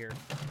this right here.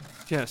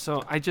 Yeah.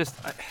 So I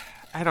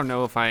don't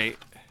know if maybe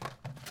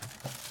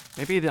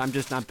I'm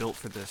just not built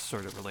for this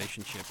sort of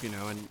relationship,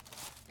 and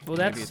Well,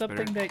 that's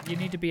something that you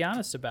need to be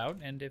honest about,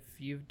 and if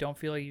you don't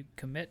feel you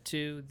commit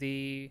to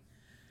the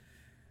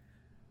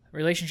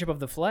relationship of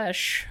the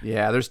flesh...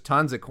 Yeah, there's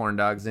tons of corn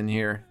dogs in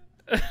here.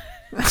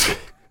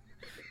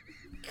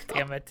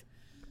 Damn it.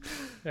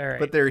 All right.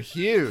 But they're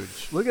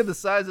huge. Look at the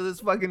size of this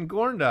fucking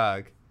corn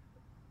dog.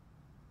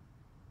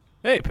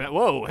 Hey,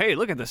 whoa, hey,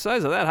 look at the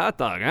size of that hot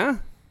dog, huh?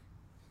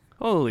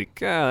 Holy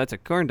cow, that's a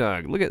corn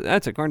dog.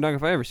 That's a corn dog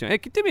if I ever seen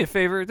it. Hey, do me a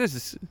favor.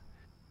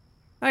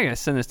 I gotta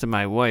send this to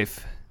my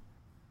wife,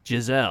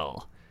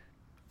 Giselle.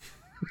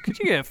 Could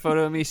you get a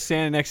photo of me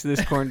standing next to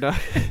this corn dog?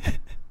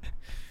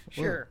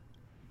 Sure.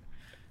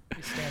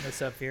 You stand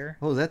this up here.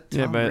 Oh, is that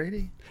Tom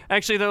Brady?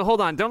 Actually, though,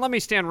 hold on. Don't let me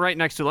stand right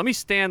next to it. Let me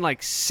stand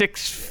like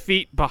 6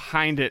 feet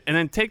behind it and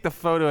then take the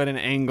photo at an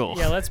angle.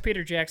 Yeah, let's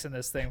Peter Jackson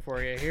this thing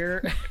for you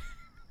here.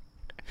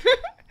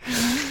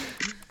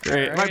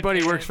 Great. Right, my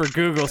buddy works for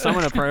Google, so I'm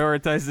going to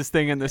prioritize this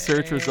thing in the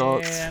search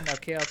results. And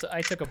okay,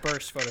 I took a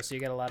burst photo, so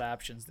you got a lot of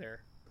options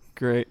there.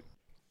 Great.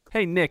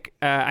 Hey, Nick,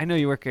 I know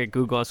you work at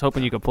Google. I was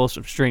hoping you could pull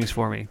some strings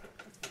for me.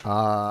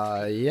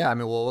 Yeah. I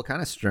mean, well, what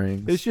kind of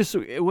strings? It's just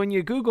when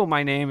you Google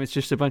my name, it's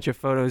just a bunch of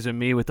photos of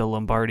me with the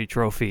Lombardi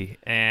Trophy,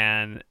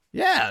 and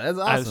yeah, that's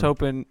awesome. I was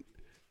hoping,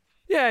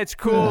 yeah, it's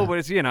cool, but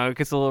it's it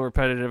gets a little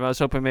repetitive. I was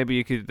hoping maybe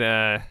you could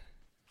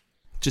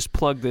just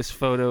plug this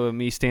photo of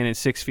me standing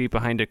 6 feet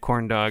behind a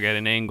corn dog at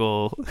an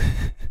angle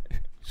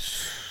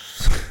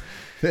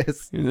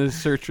in the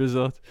search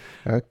results.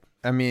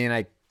 I mean,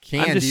 I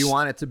can. Do you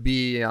want it to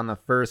be on the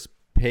first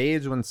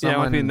page when someone? Yeah, I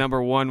want to be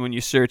number one when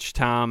you search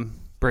Tom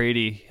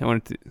Brady.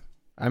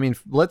 I mean,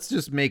 let's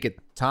just make it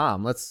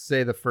Tom. Let's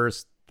say the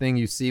first thing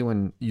you see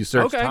when you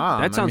search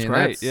Tom. That sounds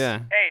great. Yeah.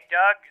 Hey,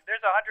 Doug, there's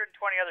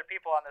 120 other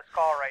people on this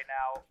call right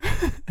now.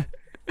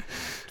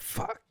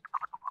 Fuck.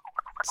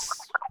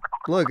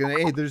 Look,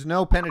 hey, there's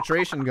no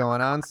penetration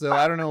going on, so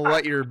I don't know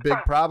what your big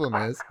problem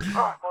is.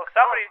 Well,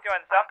 somebody's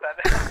doing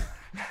something.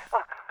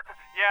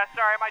 Yeah,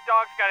 sorry, my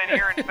dog's got an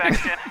ear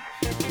infection.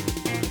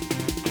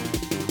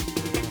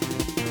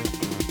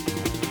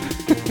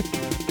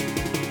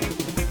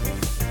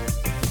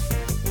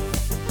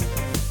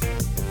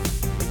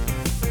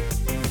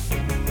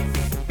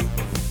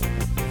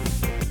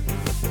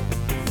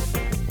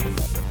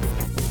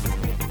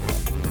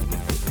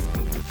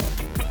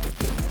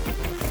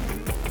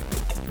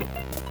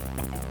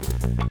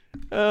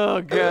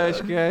 Oh gosh,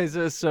 guys,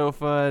 that's so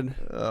fun.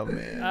 Oh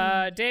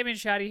man. Damien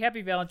Shoddy,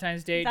 happy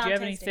Valentine's Day. Do you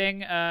have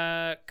anything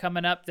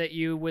coming up that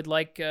you would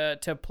like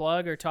to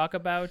plug or talk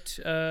about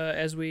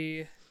as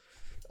we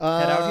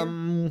head out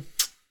here?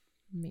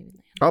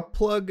 Maybe. I'll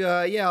plug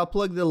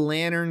the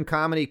Lantern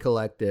Comedy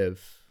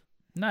Collective.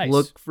 Nice.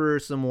 Look for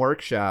some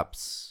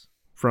workshops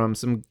from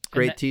some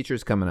great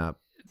teachers coming up.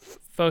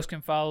 Folks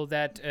can follow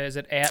that. Is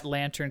it at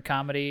Lantern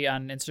Comedy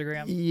on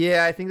Instagram?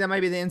 Yeah, I think that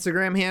might be the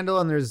Instagram handle.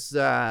 And there's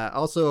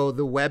also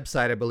the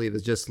website, I believe,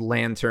 is just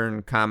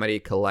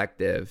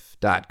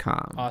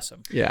lanterncomedycollective.com.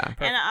 Awesome. Yeah.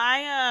 Perfect. And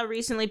I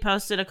recently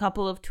posted a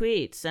couple of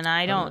tweets, and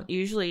I don't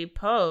usually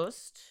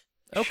post.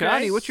 Okay.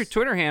 Shoddy, what's your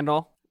Twitter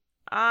handle?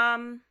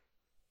 I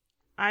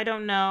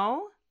don't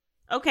know.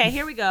 Okay,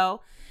 here we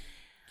go.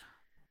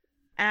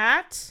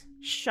 At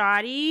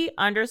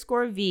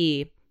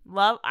Shoddy_V.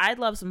 I'd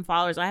love some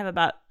followers. I have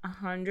about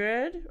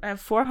 100. I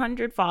have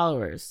 400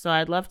 followers, so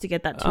I'd love to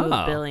get that to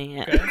a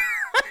billion. Okay.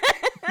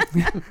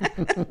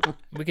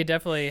 We could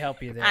definitely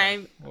help you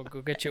there. We'll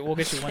get you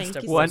one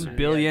step closer. 1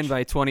 billion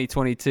by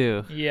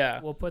 2022. Yeah,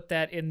 we'll put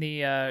that in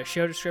the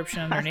show description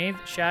underneath.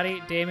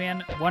 Shoddy,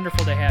 Damien,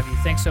 wonderful to have you.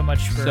 Thanks so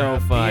much for so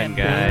fun,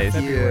 guys.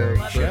 Love you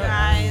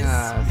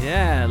guys.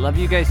 Yeah, love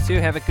you guys too.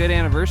 Have a good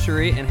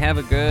anniversary and have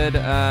a good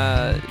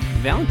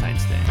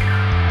Valentine's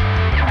Day.